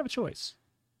 126. We don't have a choice.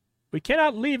 We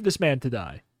cannot leave this man to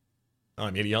die. I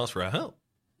mean, he asked for our help.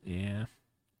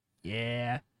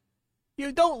 Yeah.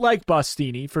 You don't like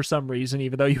Bostini for some reason,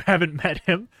 even though you haven't met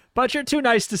him, but you're too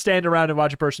nice to stand around and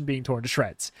watch a person being torn to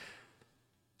shreds.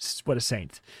 What a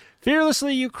saint.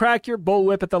 Fearlessly, you crack your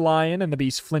bullwhip at the lion, and the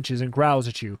beast flinches and growls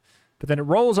at you, but then it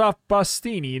rolls off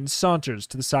Bostini and saunters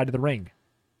to the side of the ring.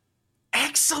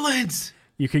 Excellent!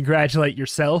 You congratulate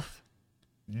yourself.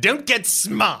 Don't get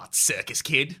smart, circus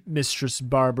kid. Mistress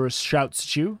Barbarous shouts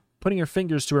at you, putting her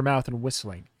fingers to her mouth and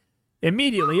whistling.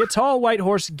 Immediately, a tall white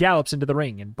horse gallops into the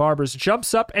ring, and Barbarous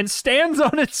jumps up and stands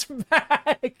on its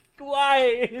back. Why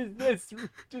is this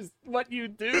just what you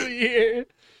do here?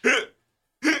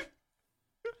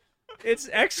 It's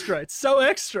extra. It's so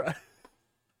extra.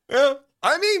 Yeah,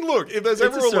 I mean, look, if there's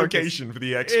ever a location for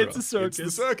the extra, it's a circus.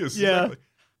 It's the circus. Yeah. Exactly.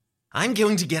 I'm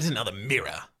going to get another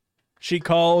mirror. She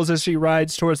calls as she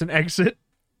rides towards an exit.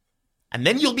 And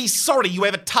then you'll be sorry you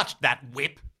ever touched that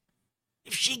whip.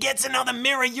 If she gets another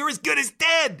mirror, you're as good as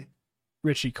dead.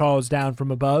 Richie calls down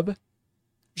from above.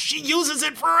 She uses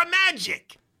it for her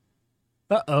magic.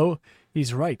 Uh-oh,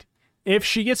 he's right. If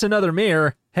she gets another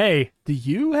mirror, hey, do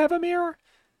you have a mirror?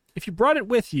 If you brought it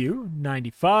with you,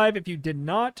 95. If you did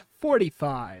not,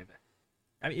 45.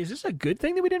 I mean, is this a good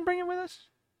thing that we didn't bring it with us?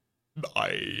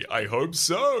 I hope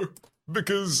so.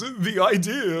 Because the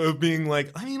idea of being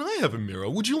like, I mean, I have a mirror.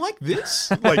 Would you like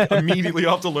this? Like, immediately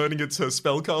after learning it's her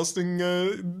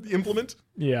spellcasting implement.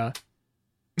 Yeah.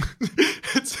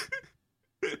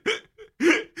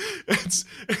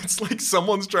 It's like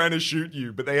someone's trying to shoot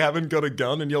you, but they haven't got a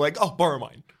gun, and you're like, oh, borrow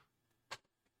mine.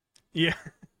 Yeah.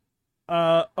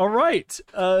 All right.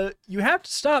 You have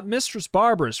to stop Mistress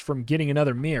Barbarous from getting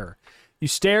another mirror. You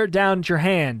stare down at your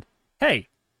hand. Hey,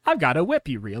 I've got a whip,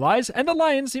 you realize, and the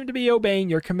lions seem to be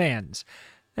obeying your commands.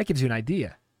 That gives you an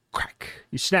idea. Crack.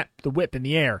 You snap the whip in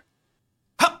the air.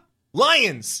 Ha!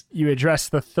 Lions! You address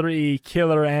the 3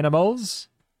 killer animals.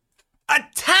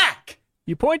 Attack!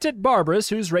 You point at Barbarous,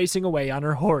 who's racing away on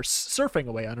her horse, surfing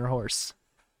away on her horse.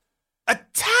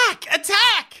 Attack!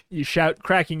 Attack! You shout,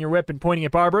 cracking your whip and pointing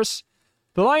at Barbarous.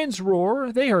 The lions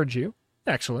roar. They heard you.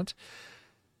 Excellent.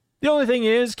 The only thing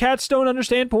is, cats don't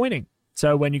understand pointing.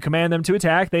 So when you command them to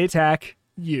attack, they attack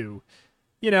you.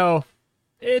 You know,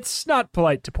 it's not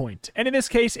polite to point. And in this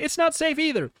case, it's not safe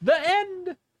either. The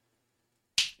end!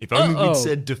 If only we'd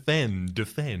said defend,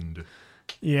 defend.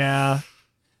 Yeah.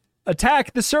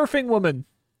 Attack the surfing woman.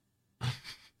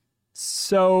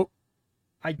 So,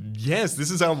 Yes, this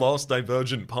is our last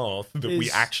divergent path that we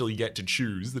actually get to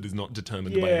choose that is not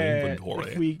determined by our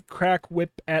inventory. If we crack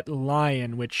whip at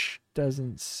lion, which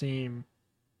doesn't seem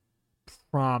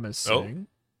promising.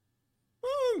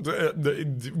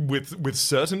 With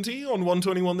certainty on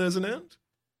 121 there's an end?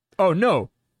 Oh, no.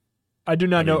 I do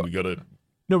not know. We gotta...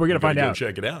 No, we're going to find go out.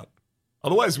 Check it out.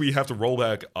 Otherwise, we have to roll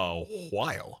back a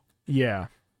while. Yeah.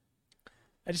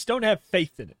 I just don't have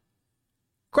faith in it.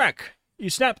 Crack! You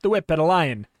snap the whip at a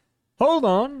lion. Hold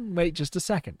on. Wait just a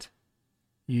second.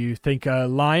 You think a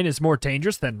lion is more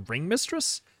dangerous than ring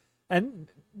mistress? And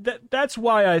that's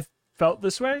why I felt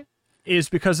this way, is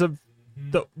because of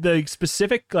the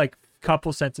specific, like,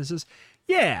 couple sentences.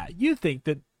 Yeah, you think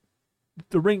that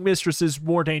the ring mistress is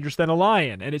more dangerous than a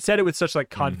lion. And it said it with such, like,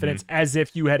 confidence, as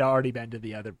if you had already been to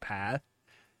the other path.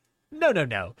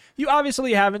 No. You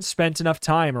obviously haven't spent enough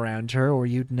time around her, or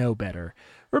you'd know better.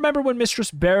 Remember when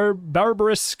Mistress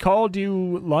Barbarous called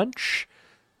you lunch?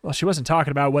 Well, she wasn't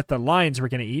talking about what the lions were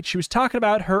going to eat. She was talking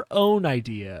about her own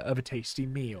idea of a tasty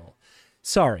meal.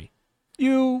 Sorry.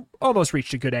 You almost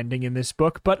reached a good ending in this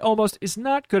book, but almost is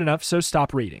not good enough, so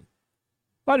stop reading.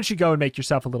 Why don't you go and make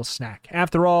yourself a little snack?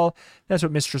 After all, that's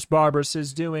what Mistress Barbarous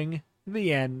is doing.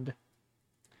 The end.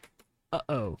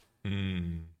 Uh-oh.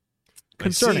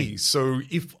 Concerning. I see. So,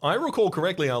 if I recall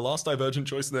correctly, our last divergent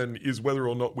choice then is whether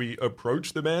or not we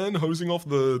approach the man hosing off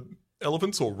the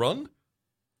elephants or run?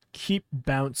 Keep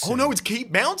bouncing. Oh no, it's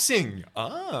keep bouncing!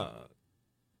 Ah.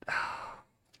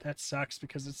 That sucks,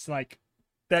 because it's like,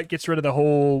 that gets rid of the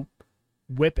whole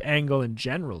whip angle in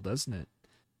general, doesn't it?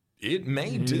 It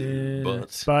may do,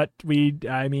 but... But we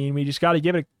just gotta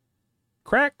give it a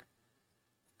crack.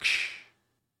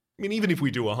 I mean, even if we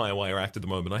do a high wire act at the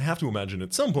moment, I have to imagine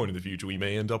at some point in the future we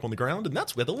may end up on the ground, and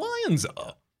that's where the lions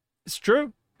are. It's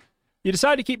true. You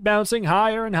decide to keep bouncing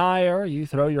higher and higher. You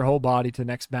throw your whole body to the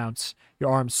next bounce,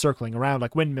 your arms circling around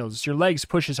like windmills. Your legs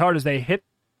push as hard as they hit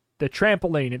the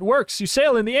trampoline. It works. You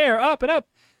sail in the air, up and up.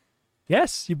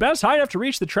 Yes, you bounce high enough to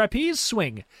reach the trapeze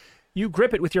swing. You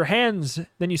grip it with your hands,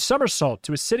 then you somersault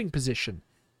to a sitting position.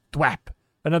 Thwap!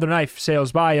 Another knife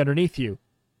sails by underneath you.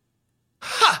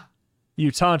 Ha!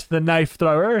 You taunt the knife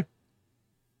thrower.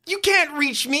 You can't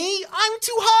reach me! I'm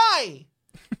too high!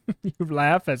 You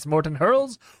laugh as Morton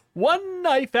hurls one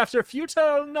knife after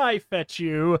futile knife at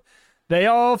you. They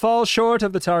all fall short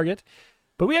of the target.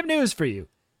 But we have news for you.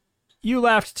 You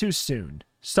laughed too soon.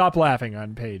 Stop laughing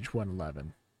on page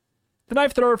 111. The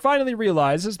knife thrower finally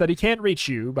realizes that he can't reach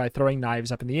you by throwing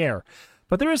knives up in the air.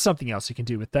 But there is something else he can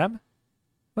do with them.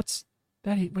 What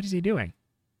is he doing?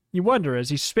 You wonder as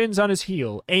he spins on his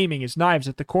heel, aiming his knives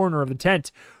at the corner of the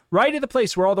tent, right at the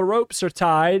place where all the ropes are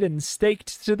tied and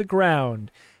staked to the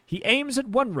ground. He aims at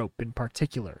one rope in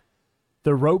particular.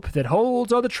 The rope that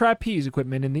holds all the trapeze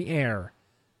equipment in the air.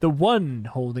 The one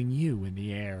holding you in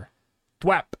the air.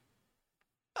 Thwap!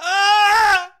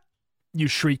 Ah! You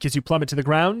shriek as you plummet to the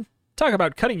ground. Talk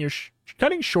about cutting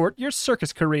short your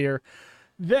circus career.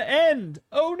 The end!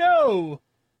 Oh no!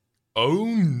 Oh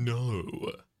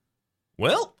no.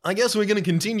 Well, I guess we're going to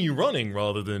continue running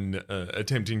rather than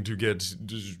attempting to get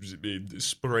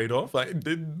sprayed off,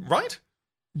 right?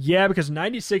 Yeah, because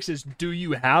 96 is, do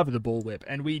you have the bullwhip?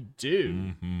 And we do.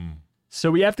 Mm-hmm. So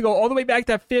we have to go all the way back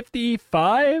to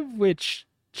 55, which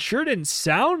sure didn't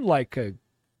sound like a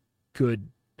good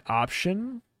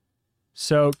option.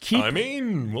 So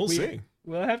we'll see.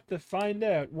 We'll have to find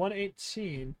out.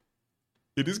 118.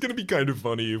 It is going to be kind of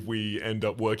funny if we end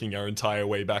up working our entire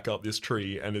way back up this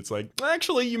tree and it's like,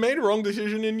 actually, you made a wrong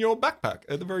decision in your backpack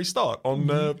at the very start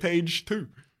on page 2.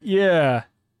 Yeah,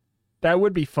 that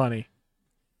would be funny.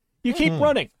 You keep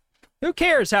running. Who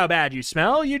cares how bad you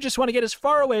smell? You just want to get as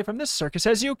far away from this circus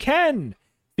as you can.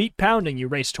 Feet pounding, you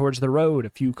race towards the road. A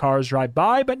few cars drive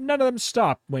by, but none of them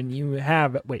stop when you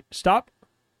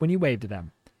wave to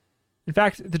them. In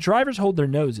fact, the drivers hold their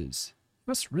noses. It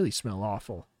must really smell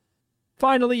awful.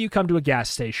 Finally, you come to a gas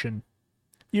station.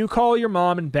 You call your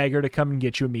mom and beg her to come and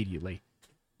get you immediately.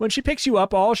 When she picks you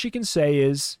up, all she can say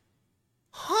is,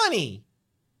 Honey,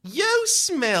 you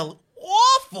smell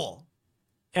awful.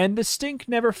 And the stink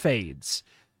never fades.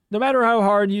 No matter how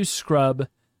hard you scrub,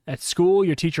 at school,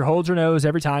 your teacher holds her nose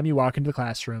every time you walk into the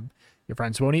classroom. Your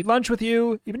friends won't eat lunch with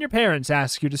you. Even your parents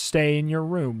ask you to stay in your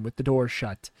room with the door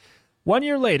shut. 1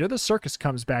 year later, the circus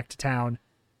comes back to town.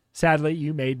 Sadly,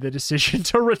 you made the decision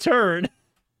to return.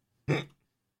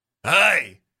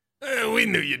 Hi. We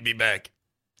knew you'd be back.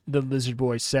 The lizard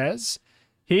boy says.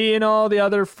 He and all the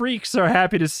other freaks are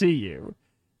happy to see you.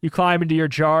 You climb into your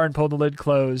jar and pull the lid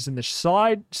closed, and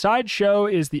the sideshow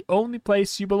is the only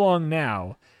place you belong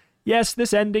now. Yes,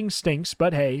 this ending stinks,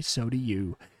 but hey, so do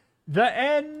you. The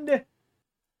end.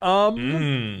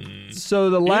 So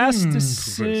the last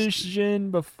decision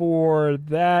before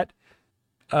that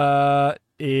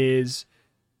is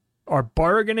our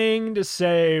bargaining to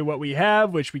say what we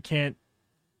have, which we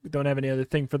don't have any other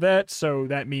thing for that. So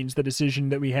that means the decision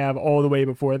that we have all the way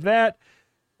before that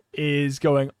is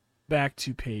going back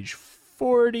to page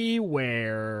 40,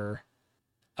 where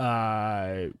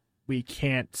we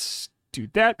can't do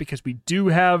that because we do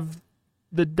have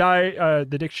the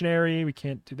dictionary. We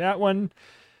can't do that one.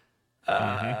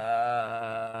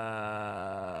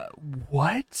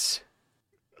 What?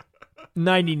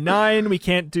 99, we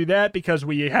can't do that because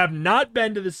we have not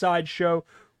been to the sideshow.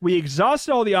 We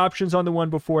exhausted all the options on the one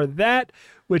before that,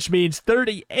 which means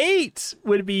 38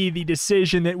 would be the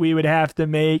decision that we would have to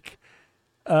make,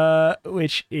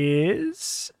 which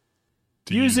is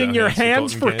using your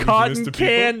hands for cotton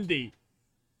candy.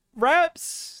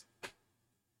 Raps,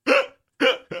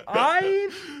 I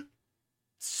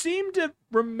seem to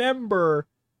remember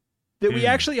that we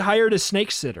actually hired a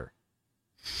snake sitter.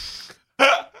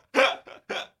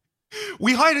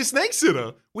 We hired a snake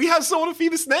sitter. We have someone to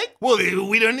feed a snake. Well,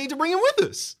 we don't need to bring him with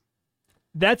us.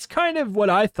 That's kind of what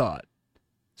I thought.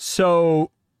 So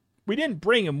we didn't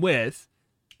bring him with.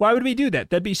 Why would we do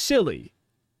that? That'd be silly.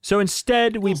 So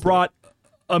instead, we brought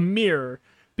a mirror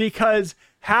because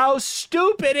how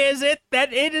stupid is it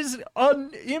that it is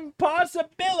an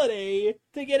impossibility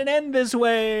to get an end this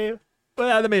way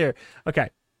without the mirror? Okay.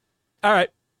 All right.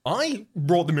 I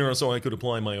brought the mirror so I could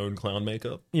apply my own clown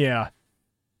makeup. Yeah.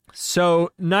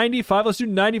 So 95, let's do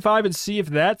 95 and see if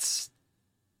that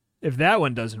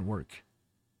one doesn't work.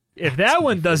 If that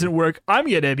one doesn't work, I'm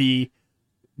going to be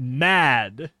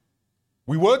mad.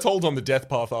 We were told on the death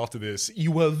path after this,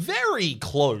 you were very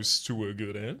close to a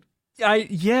good end.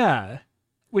 Yeah.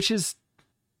 Which is,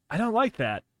 I don't like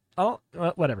that.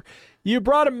 Whatever. You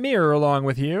brought a mirror along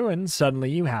with you, and suddenly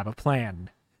you have a plan.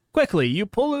 Quickly, you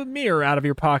pull a mirror out of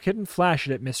your pocket and flash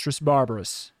it at Mistress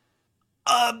Barbarous.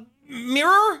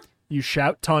 Mirror? You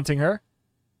shout, taunting her.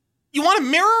 You want a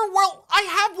mirror? Well, I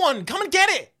have one. Come and get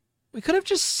it. We could have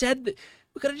just said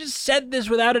this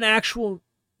without an actual...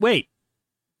 Wait.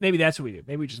 Maybe that's what we do.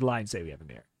 Maybe we just lie and say we have a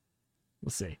mirror.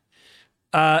 We'll see.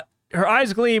 Her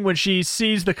eyes gleam when she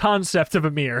sees the concept of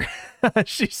a mirror.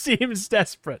 She seems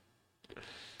desperate.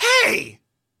 Hey!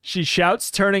 She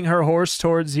shouts, turning her horse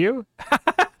towards you.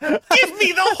 Give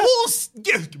me the horse!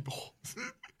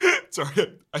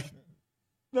 Sorry,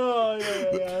 No,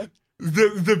 yeah.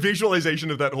 The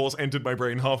visualization of that horse entered my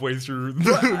brain halfway through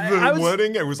the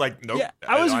wording. I was like, nope. Yeah,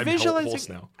 I was I'm visualizing. horse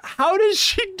now. How does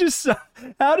she decide?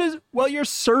 You're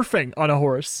surfing on a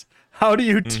horse. How do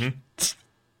you?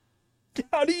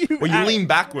 How do you? Well, you lean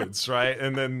backwards, right,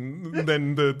 and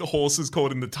then the horse is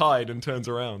caught in the tide and turns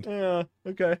around. Yeah.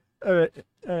 Okay. All right.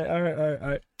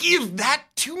 Give that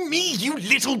to me, you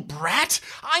little brat!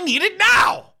 I need it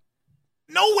now!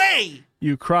 No way!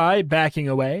 You cry, backing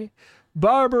away.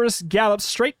 Barbarous gallops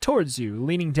straight towards you,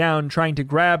 leaning down, trying to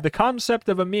grab the concept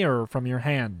of a mirror from your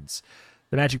hands.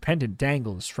 The magic pendant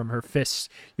dangles from her fist.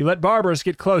 You let Barbarous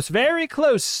get close, very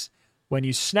close, when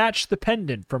you snatch the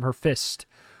pendant from her fist.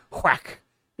 Whack!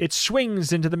 It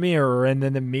swings into the mirror, and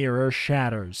then the mirror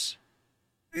shatters.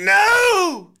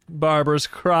 No! Barbarous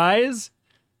cries.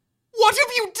 What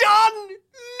have you done?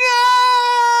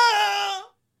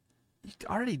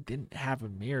 already didn't have a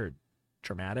mirror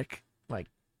dramatic. Like,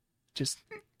 just,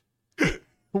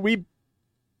 we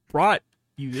brought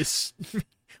you this,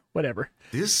 whatever.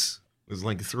 This was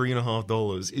like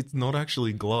 $3.50. It's not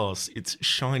actually glass. It's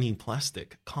shiny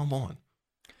plastic. Come on.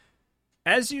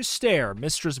 As you stare,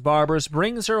 Mistress Barbers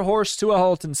brings her horse to a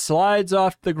halt and slides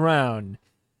off the ground.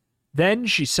 Then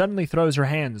she suddenly throws her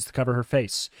hands to cover her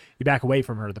face. You back away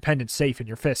from her, the pendant safe in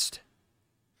your fist.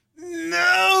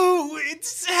 No,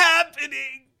 it's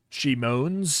happening. She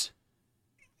moans.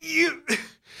 You've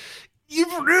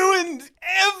ruined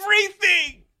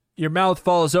everything. Your mouth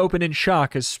falls open in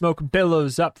shock as smoke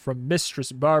billows up from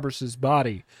Mistress Barbers'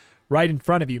 body. Right in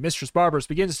front of you, Mistress Barbers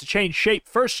begins to change shape.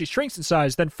 First, she shrinks in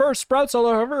size, then fur sprouts all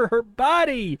over her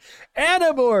body.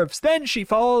 Anamorphs. Then she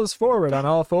falls forward on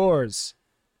all fours.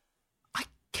 I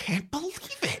can't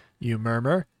believe it. You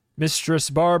murmur. Mistress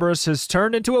Barbers has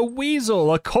turned into a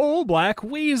weasel, a coal-black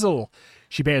weasel.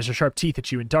 She bares her sharp teeth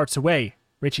at you and darts away.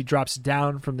 Richie drops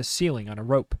down from the ceiling on a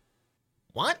rope.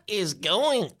 What is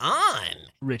going on?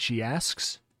 Richie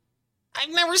asks. I've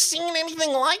never seen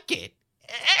anything like it.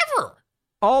 Ever.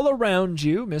 All around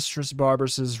you, Mistress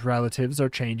Barbers' relatives are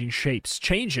changing shapes,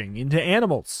 changing into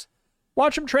animals.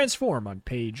 Watch them transform on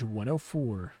page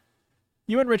 104.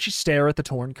 You and Richie stare at the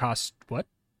torn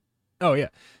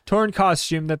torn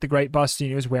costume that the great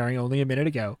Bostini was wearing only a minute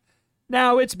ago.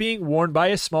 Now it's being worn by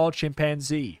a small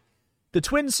chimpanzee. The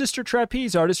twin sister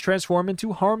trapeze artists transform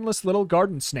into harmless little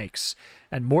garden snakes,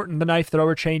 and Morton the knife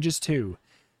thrower changes too,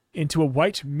 into a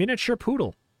white miniature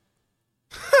poodle.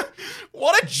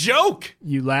 What a joke!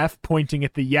 You laugh, pointing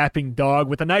at the yapping dog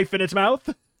with a knife in its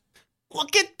mouth.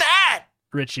 Look at that!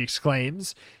 Richie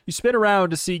exclaims. You spin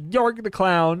around to see York the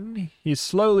clown. He is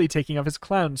slowly taking off his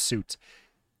clown suit.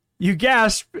 You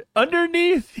gasp.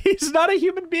 Underneath, he's not a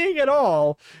human being at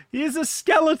all. He is a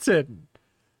skeleton.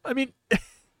 I mean,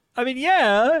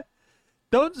 yeah.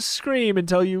 Don't scream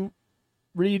until you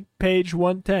read page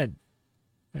 110.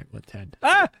 Right, 110.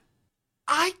 Ah!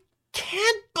 I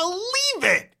can't believe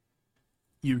it!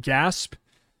 You gasp,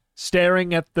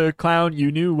 staring at the clown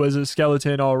you knew was a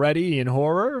skeleton already in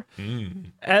horror.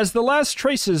 As the last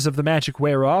traces of the magic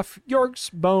wear off, York's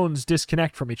bones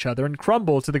disconnect from each other and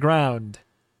crumble to the ground.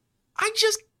 I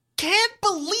just can't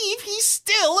believe he's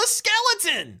still a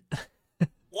skeleton!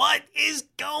 What is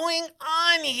going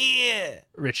on here?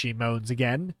 Richie moans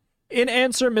again. In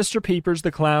answer, Mr. Peepers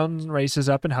the clown races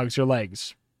up and hugs your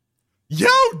legs.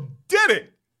 You did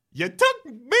it! You took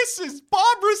Mrs.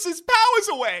 Barbara's powers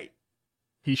away!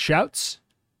 He shouts.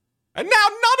 And now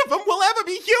none of them will ever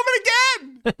be human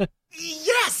again!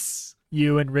 Yes!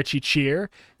 You and Richie cheer.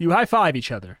 You high-five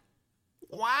each other.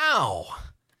 Wow.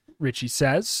 Richie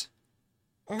says.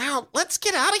 Now, let's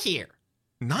get out of here.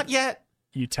 Not yet.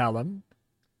 You tell him.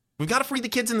 We've got to free the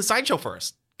kids in the sideshow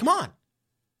first. Come on.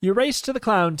 You race to the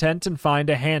clown tent and find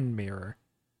a hand mirror.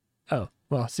 Oh,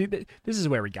 well, see, this is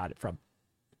where we got it from.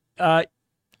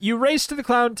 You race to the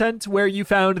clown tent where you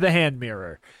found the hand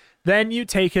mirror. Then you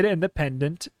take it and the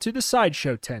pendant to the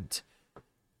sideshow tent.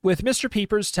 With Mr.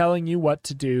 Peepers telling you what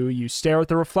to do, you stare at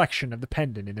the reflection of the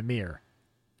pendant in the mirror.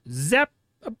 Zap!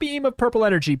 A beam of purple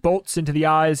energy bolts into your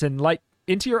eyes and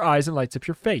lights up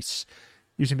your face.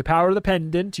 Using the power of the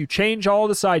pendant, you change all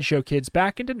the sideshow kids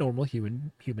back into normal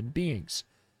human beings.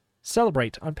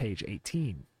 Celebrate on page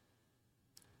 18.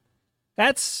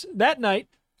 That night,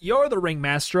 you're the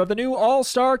ringmaster of the new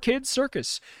All-Star Kids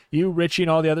Circus. You, Richie, and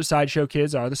all the other sideshow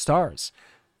kids are the stars.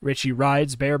 Richie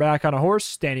rides bareback on a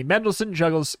horse. Danny Mendelsohn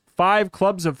juggles 5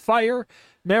 clubs of fire.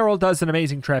 Meryl does an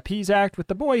amazing trapeze act with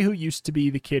the boy who used to be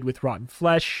the kid with rotten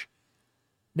flesh.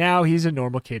 Now he's a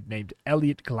normal kid named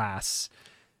Elliot Glass.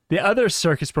 The other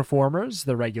circus performers,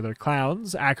 the regular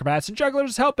clowns, acrobats, and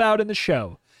jugglers, help out in the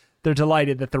show. They're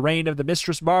delighted that the reign of the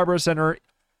Mistress Barbers and her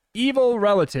evil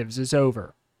relatives is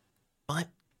over. But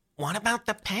what about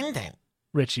the pendant?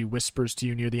 Richie whispers to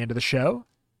you near the end of the show.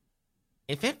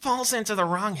 If it falls into the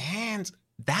wrong hands,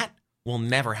 that will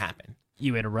never happen.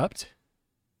 You interrupt.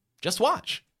 Just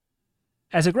watch.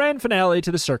 As a grand finale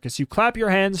to the circus, you clap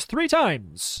your hands 3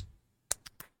 times.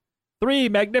 3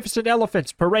 magnificent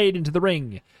elephants parade into the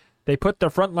ring. They put their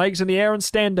front legs in the air and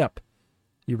stand up.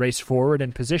 You race forward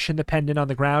and position the pendant on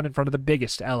the ground in front of the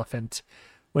biggest elephant.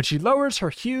 When she lowers her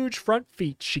huge front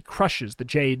feet, she crushes the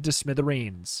jade to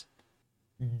smithereens.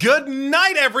 Good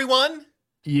night, everyone!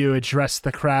 You address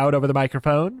the crowd over the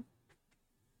microphone.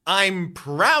 I'm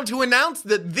proud to announce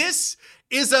that this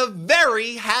is a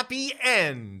very happy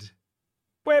end.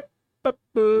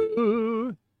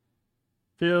 Whip-a-boo.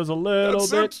 Feels a little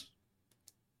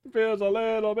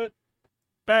bit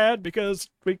bad because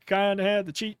we kind of had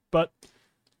to cheat, but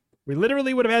we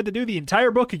literally would have had to do the entire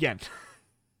book again.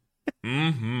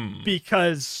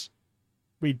 because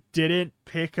we didn't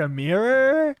pick a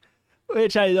mirror,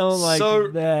 which I don't like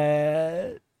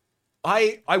that.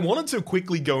 I wanted to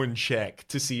quickly go and check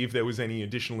to see if there was any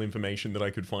additional information that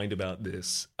I could find about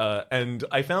this. And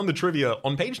I found the trivia.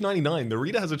 On page 99, the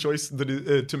reader has a choice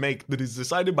to make that is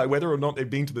decided by whether or not they've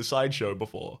been to the sideshow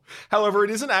before. However, it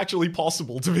isn't actually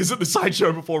possible to visit the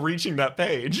sideshow before reaching that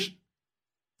page.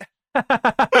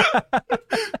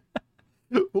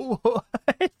 What?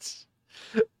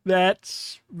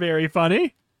 That's very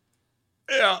funny.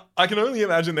 Yeah, I can only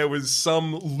imagine there was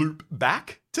some loop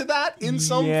back to that in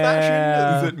some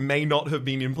fashion that may not have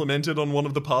been implemented on one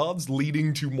of the paths,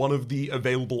 leading to one of the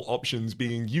available options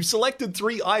being you've selected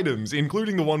 3 items,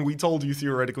 including the one we told you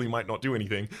theoretically might not do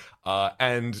anything,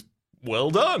 and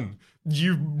well done.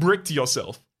 You bricked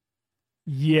yourself.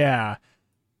 Yeah.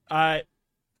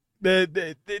 This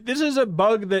is a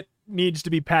bug that needs to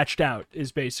be patched out,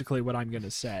 is basically what I'm going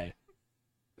to say.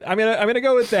 I'm gonna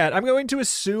go with that. I'm going to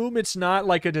assume it's not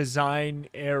like a design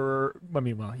error. I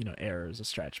mean, well, error is a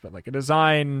stretch, but like a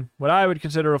design, what I would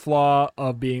consider a flaw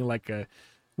of being like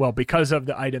because of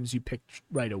the items you picked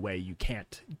right away, you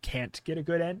can't get a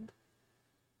good end.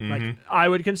 Mm-hmm. Like I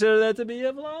would consider that to be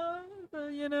a flaw. So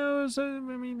I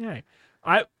mean, hey,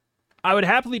 I would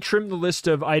happily trim the list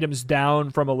of items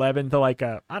down from 11 to like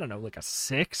a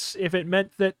 6 if it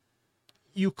meant that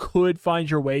you could find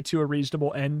your way to a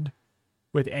reasonable end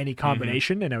with any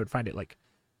combination, and I would find it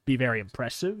be very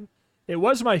impressive. It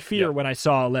was my fear when I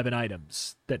saw 11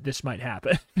 items that this might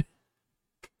happen.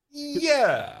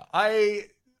 Yeah, I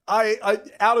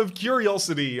out of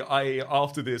curiosity,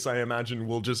 after this, I imagine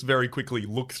we'll just very quickly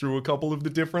look through a couple of the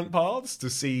different paths to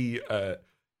see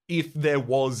if there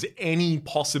was any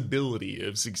possibility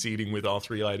of succeeding with our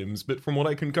 3 items. But from what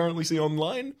I can currently see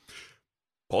online,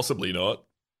 possibly not.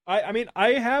 I mean,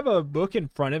 I have a book in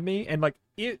front of me, and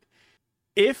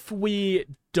if we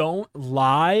don't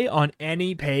lie on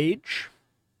any page,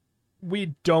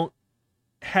 we don't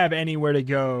have anywhere to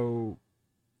go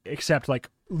except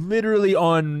literally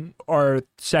on our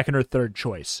second or third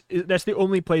choice. That's the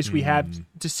only place we have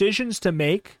decisions to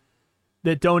make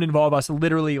that don't involve us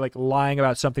literally lying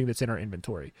about something that's in our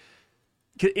inventory.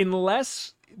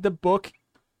 Unless the book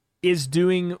is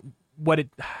doing what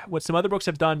some other books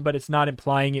have done, but it's not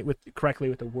implying it correctly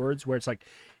with the words, where it's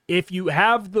if you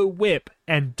have the whip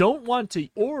and don't want to,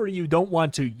 or you don't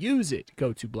want to use it,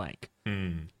 go to blank.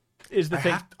 Is the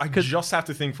thing. I just have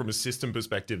to think from a system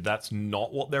perspective, that's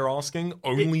not what they're asking,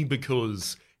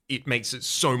 because it makes it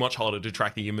so much harder to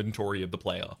track the inventory of the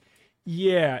player.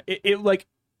 Yeah,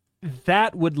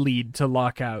 that would lead to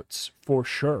lockouts for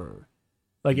sure.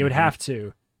 It would have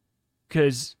to.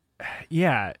 Because,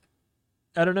 yeah,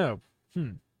 I don't know.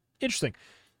 Interesting.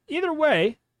 Either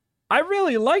way, I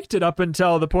really liked it up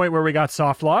until the point where we got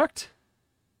soft locked.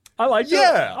 I liked it.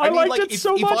 I liked it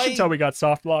so much until we got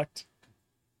soft locked.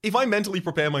 If I mentally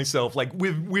prepare myself,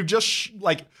 we've just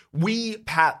we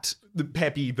pat the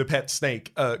pet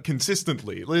snake,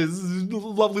 consistently. His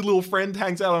lovely little friend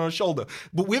hangs out on our shoulder,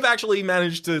 but we've actually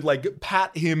managed to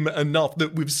pat him enough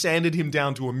that we've sanded him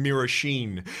down to a mirror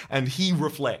sheen, and he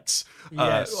reflects.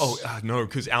 Yes. No,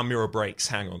 because our mirror breaks.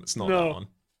 Hang on, it's not that one.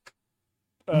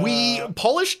 We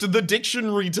polished the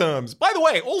dictionary terms. By the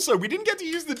way, also, we didn't get to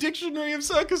use the dictionary of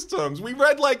circus terms. We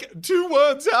read 2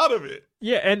 words out of it.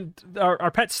 Yeah, and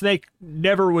our pet snake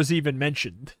never was even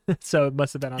mentioned. So it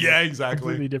must have been on a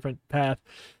completely different path.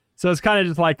 So it's kind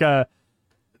of just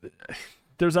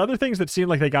there's other things that seem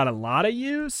like they got a lot of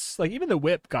use. Even the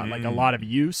whip got a lot of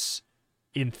use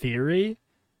in theory.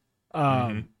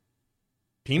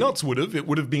 Peanuts would have. It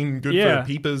would have been good for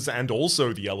peepers and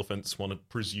also the elephants, one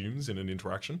presumes, in an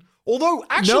interaction. Although,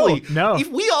 actually, no. If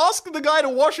we ask the guy to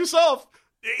wash us off,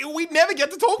 we'd never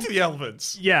get to talk to the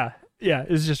elephants. Yeah,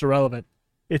 it's just irrelevant.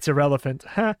 It's irrelevant.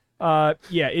 Yeah,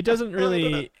 it doesn't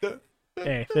really...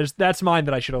 Hey, that's mine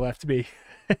that I should have left to be.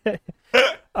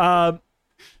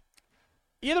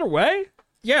 Either way,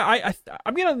 yeah,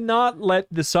 I'm going to not let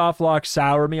the soft lock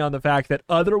sour me on the fact that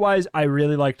otherwise I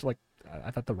really liked, I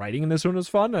thought the writing in this one was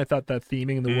fun. I thought the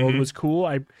theming in the world was cool.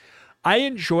 I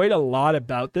enjoyed a lot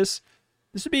about this.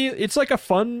 It's a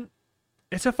fun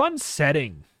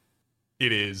setting.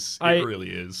 It is. It really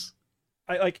is.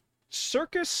 I like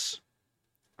Circus.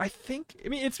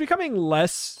 It's becoming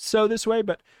less so this way,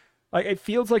 but it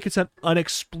feels like it's an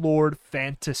unexplored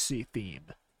fantasy theme.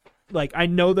 I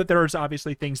know that there's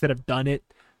obviously things that have done it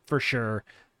for sure,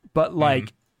 but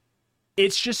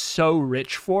it's just so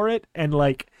rich for it, and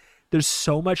there's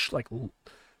so much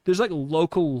there's like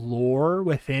local lore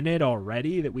within it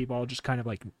already that we've all just kind of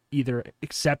like either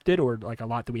accepted or like a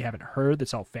lot that we haven't heard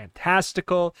that's all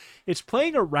fantastical. It's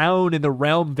playing around in the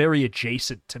realm very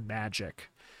adjacent to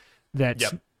magic. That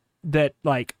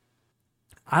like,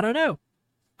 I don't know.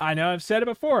 I know I've said it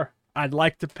before. I'd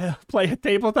like to play a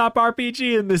tabletop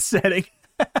RPG in this setting.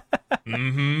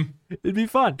 It'd be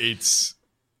fun.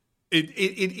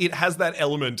 It has that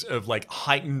element of like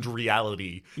heightened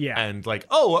reality, and like,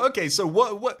 oh, okay, so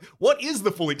what is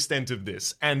the full extent of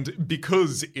this? And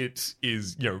because it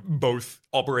is, you know, both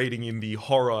operating in the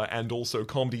horror and also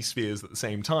comedy spheres at the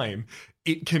same time,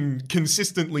 it can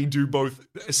consistently do both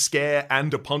a scare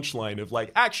and a punchline of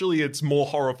like, actually, it's more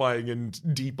horrifying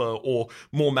and deeper or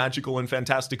more magical and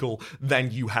fantastical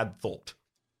than you had thought.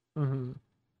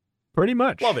 Pretty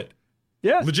much. Love it.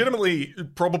 Yeah. Legitimately,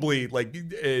 probably, like,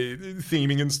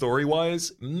 theming and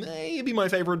story-wise, maybe my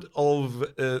favorite of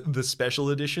the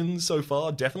special editions so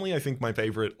far. Definitely, I think my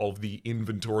favorite of the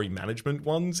inventory management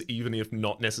ones, even if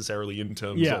not necessarily in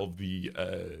terms of the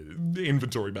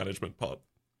inventory management part.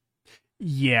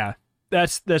 Yeah,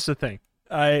 that's the thing.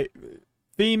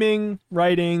 Theming,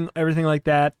 writing, everything like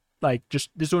that, like,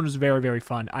 just, this one was very, very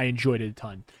fun. I enjoyed it a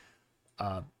ton.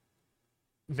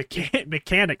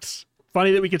 Mechanics.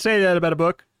 Funny that we could say that about a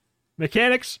book.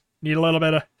 Mechanics need a little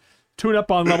bit of tune up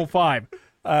on level 5.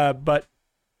 But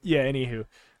yeah, anywho,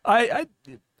 I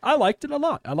liked it a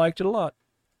lot.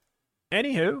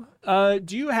 Anywho,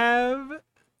 do you have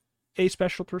a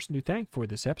special person to thank for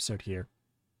this episode here?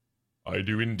 I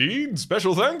do indeed.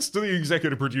 Special thanks to the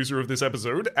executive producer of this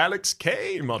episode, Alex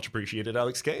K. Much appreciated,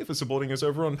 Alex K, for supporting us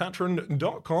over on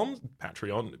patreon.com.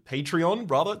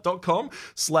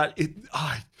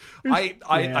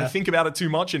 I think about it too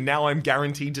much, and now I'm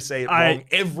guaranteed to say it wrong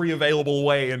every available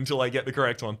way until I get the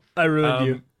correct one. I ruined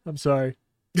you. I'm sorry.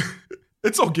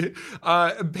 It's all good.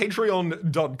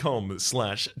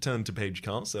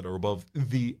 Patreon.com/turn-to-pagecast that are above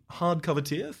the hardcover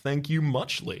tier. Thank you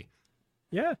muchly.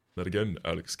 Yeah. That again,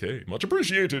 Alex K. Much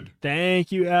appreciated.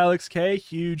 Thank you, Alex K.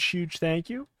 Huge thank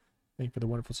you. Thank you for the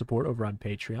wonderful support over on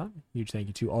Patreon. Huge thank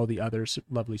you to all the other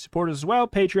lovely supporters as well.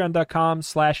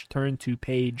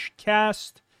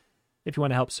 Patreon.com/turn-to-pagecast. If you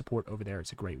want to help support over there,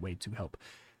 it's a great way to help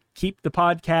keep the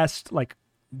podcast like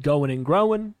going and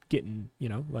growing, getting, you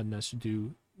know, letting us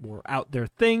do more out there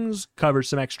things, cover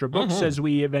some extra books as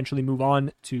we eventually move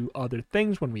on to other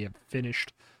things when we have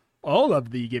finished all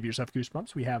of the Give Yourself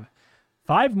Goosebumps. We have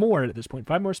 5 more at this point,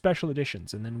 5 more special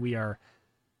editions, and then we are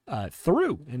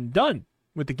through and done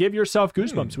with the Give Yourself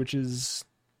Goosebumps, which is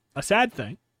a sad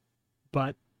thing,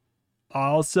 but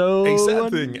also a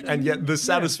sad thing, and yet the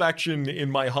satisfaction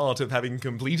in my heart of having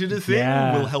completed a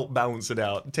thing will help balance it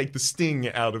out, take the sting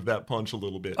out of that punch a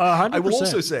little bit. 100%. I will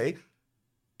also say,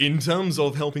 in terms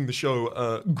of helping the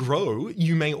show grow,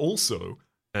 you may also,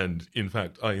 and in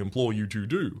fact, I implore you to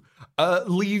do,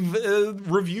 leave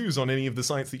reviews on any of the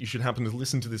sites that you should happen to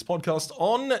listen to this podcast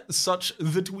on, such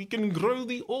that we can grow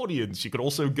the audience. You could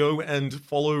also go and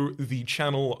follow the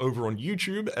channel over on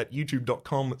YouTube at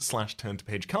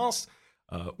youtube.com/turn-to-pagecast,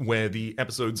 where the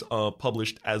episodes are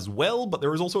published as well, but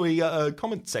there is also a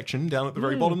comment section down at the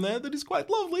very bottom there that is quite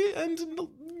lovely and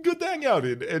good to hang out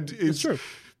in. And it's true.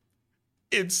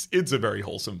 It's a very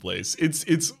wholesome place.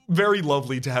 It's very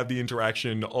lovely to have the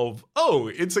interaction of, oh,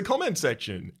 it's a comment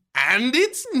section and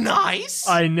it's nice.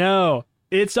 I know,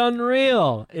 it's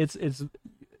unreal. It's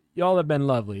y'all have been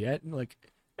lovely. Like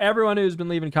everyone who's been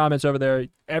leaving comments over there,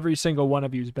 every single one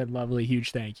of you has been lovely.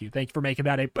 Huge thank you. Thank you for making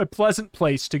that a pleasant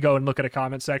place to go and look at a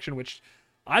comment section, which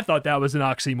I thought that was an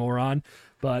oxymoron,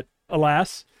 but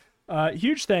alas,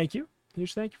 huge thank you.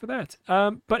 Huge thank you for that.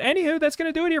 But anywho, that's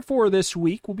going to do it here for this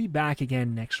week. We'll be back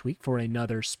again next week for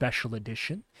another special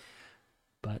edition.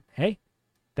 But hey,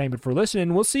 thank you for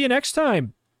listening. We'll see you next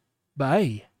time.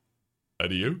 Bye.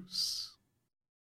 Adios.